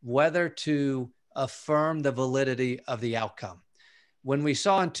 whether to affirm the validity of the outcome. When we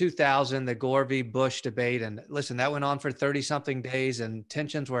saw in 2000 the Gore v. Bush debate, and listen, that went on for 30-something days and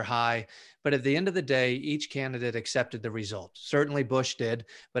tensions were high. But at the end of the day, each candidate accepted the result. Certainly Bush did,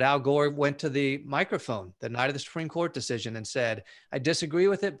 but Al Gore went to the microphone the night of the Supreme Court decision and said, I disagree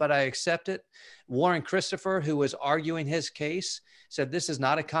with it, but I accept it. Warren Christopher, who was arguing his case, said this is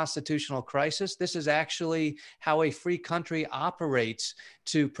not a constitutional crisis. This is actually how a free country operates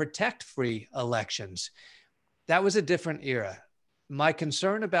to protect free elections. That was a different era. My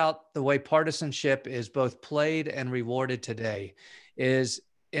concern about the way partisanship is both played and rewarded today is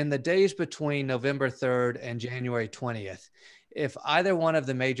in the days between November 3rd and January 20th, if either one of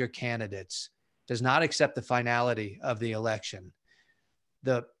the major candidates does not accept the finality of the election,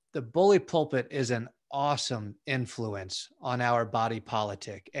 the bully pulpit is an awesome influence on our body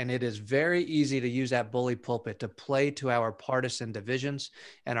politic. And it is very easy to use that bully pulpit to play to our partisan divisions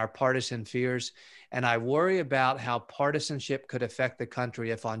and our partisan fears. And I worry about how partisanship could affect the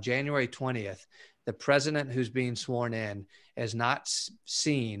country if on January 20th, the president who's being sworn in is not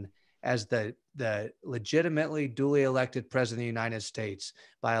seen as the legitimately duly elected president of the United States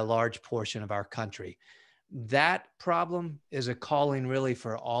by a large portion of our country. That problem is a calling really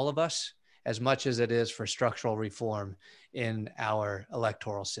for all of us, as much as it is for structural reform in our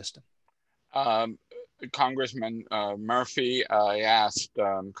electoral system. Congressman Murphy, I asked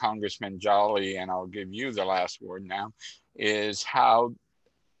Congressman Jolly, and I'll give you the last word now, is how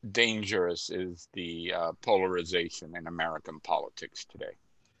dangerous is the polarization in American politics today?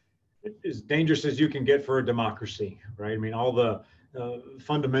 As dangerous as you can get for a democracy, right? I mean, all the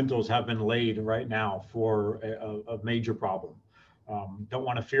fundamentals have been laid right now for a major problem. Don't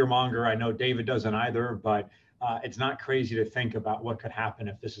want to fearmonger. I know David doesn't either, but it's not crazy to think about what could happen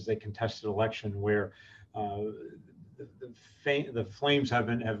if this is a contested election where the flames have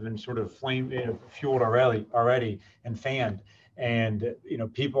been sort of fueled already and fanned. And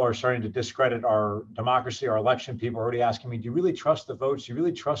people are starting to discredit our democracy, our election. People are already asking me, do you really trust the votes? Do you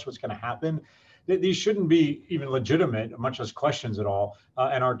really trust what's going to happen? These shouldn't be even legitimate, much less questions at all,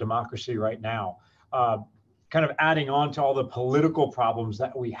 in our democracy right now. Kind of adding on to all the political problems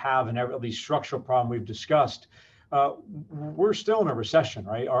that we have and every these structural problem we've discussed, we're still in a recession,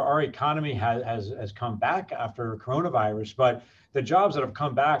 right? Our economy has come back after coronavirus, but the jobs that have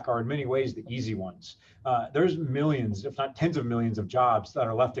come back are in many ways the easy ones. There's millions, if not tens of millions of jobs that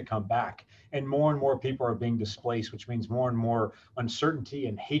are left to come back. And more people are being displaced, which means more and more uncertainty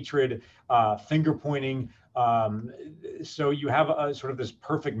and hatred, finger pointing. So you have a sort of this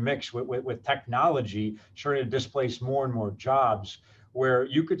perfect mix with technology starting to displace more and more jobs, where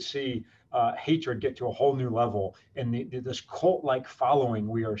you could see hatred get to a whole new level. And this cult-like following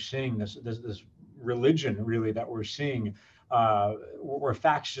we are seeing, this religion really that we're seeing, where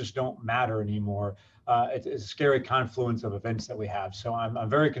facts just don't matter anymore. It's a scary confluence of events that we have. So I'm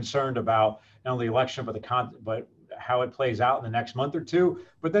very concerned about not only the election, but how it plays out in the next month or two,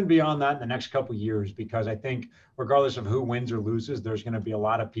 but then beyond that in the next couple of years, because I think regardless of who wins or loses, there's going to be a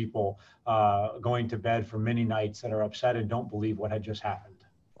lot of people going to bed for many nights that are upset and don't believe what had just happened.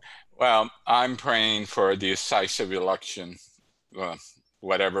 Well, I'm praying for a decisive election,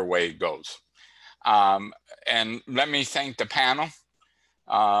 whatever way it goes. And let me thank the panel.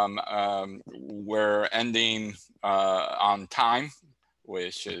 We're ending on time.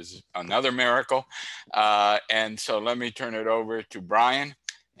 which is another miracle. And so let me turn it over to Brian,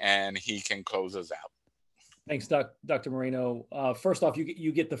 and he can close us out. Thanks, Dr. Moreno. First off,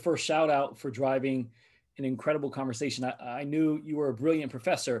 you get the first shout out for driving an incredible conversation. I knew you were a brilliant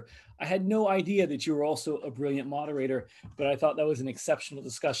professor. I had no idea that you were also a brilliant moderator, but I thought that was an exceptional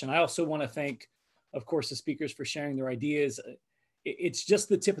discussion. I also want to thank, of course, the speakers for sharing their ideas. It's just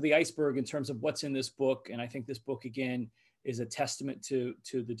the tip of the iceberg in terms of what's in this book. And I think this book, again, is a testament to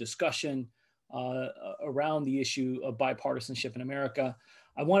the discussion around the issue of bipartisanship in America.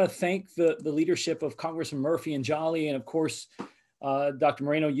 I want to thank the leadership of Congressman Murphy and Jolly, and of course, Dr.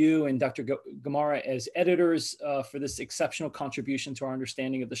 Moreno, you and Dr. Gamarra as editors for this exceptional contribution to our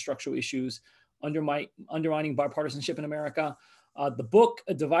understanding of the structural issues undermining bipartisanship in America. The book,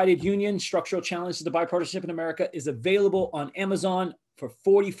 A Divided Union, Structural Challenges to Bipartisanship in America, is available on Amazon for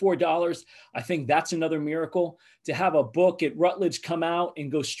 $44. I think that's another miracle. To have a book at Rutledge come out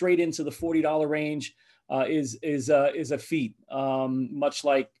and go straight into the $40 range is a feat, much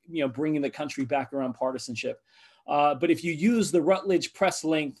like bringing the country back around partisanship. But if you use the Rutledge Press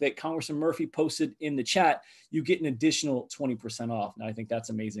link that Congressman Murphy posted in the chat, you get an additional 20% off. And I think that's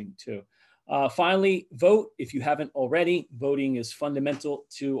amazing too. Finally, vote if you haven't already. Voting is fundamental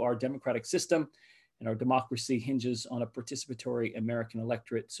to our democratic system, and our democracy hinges on a participatory American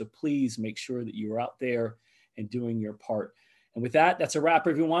electorate. So please make sure that you are out there and doing your part. And with that, that's a wrap,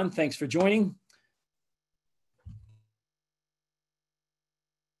 everyone. Thanks for joining.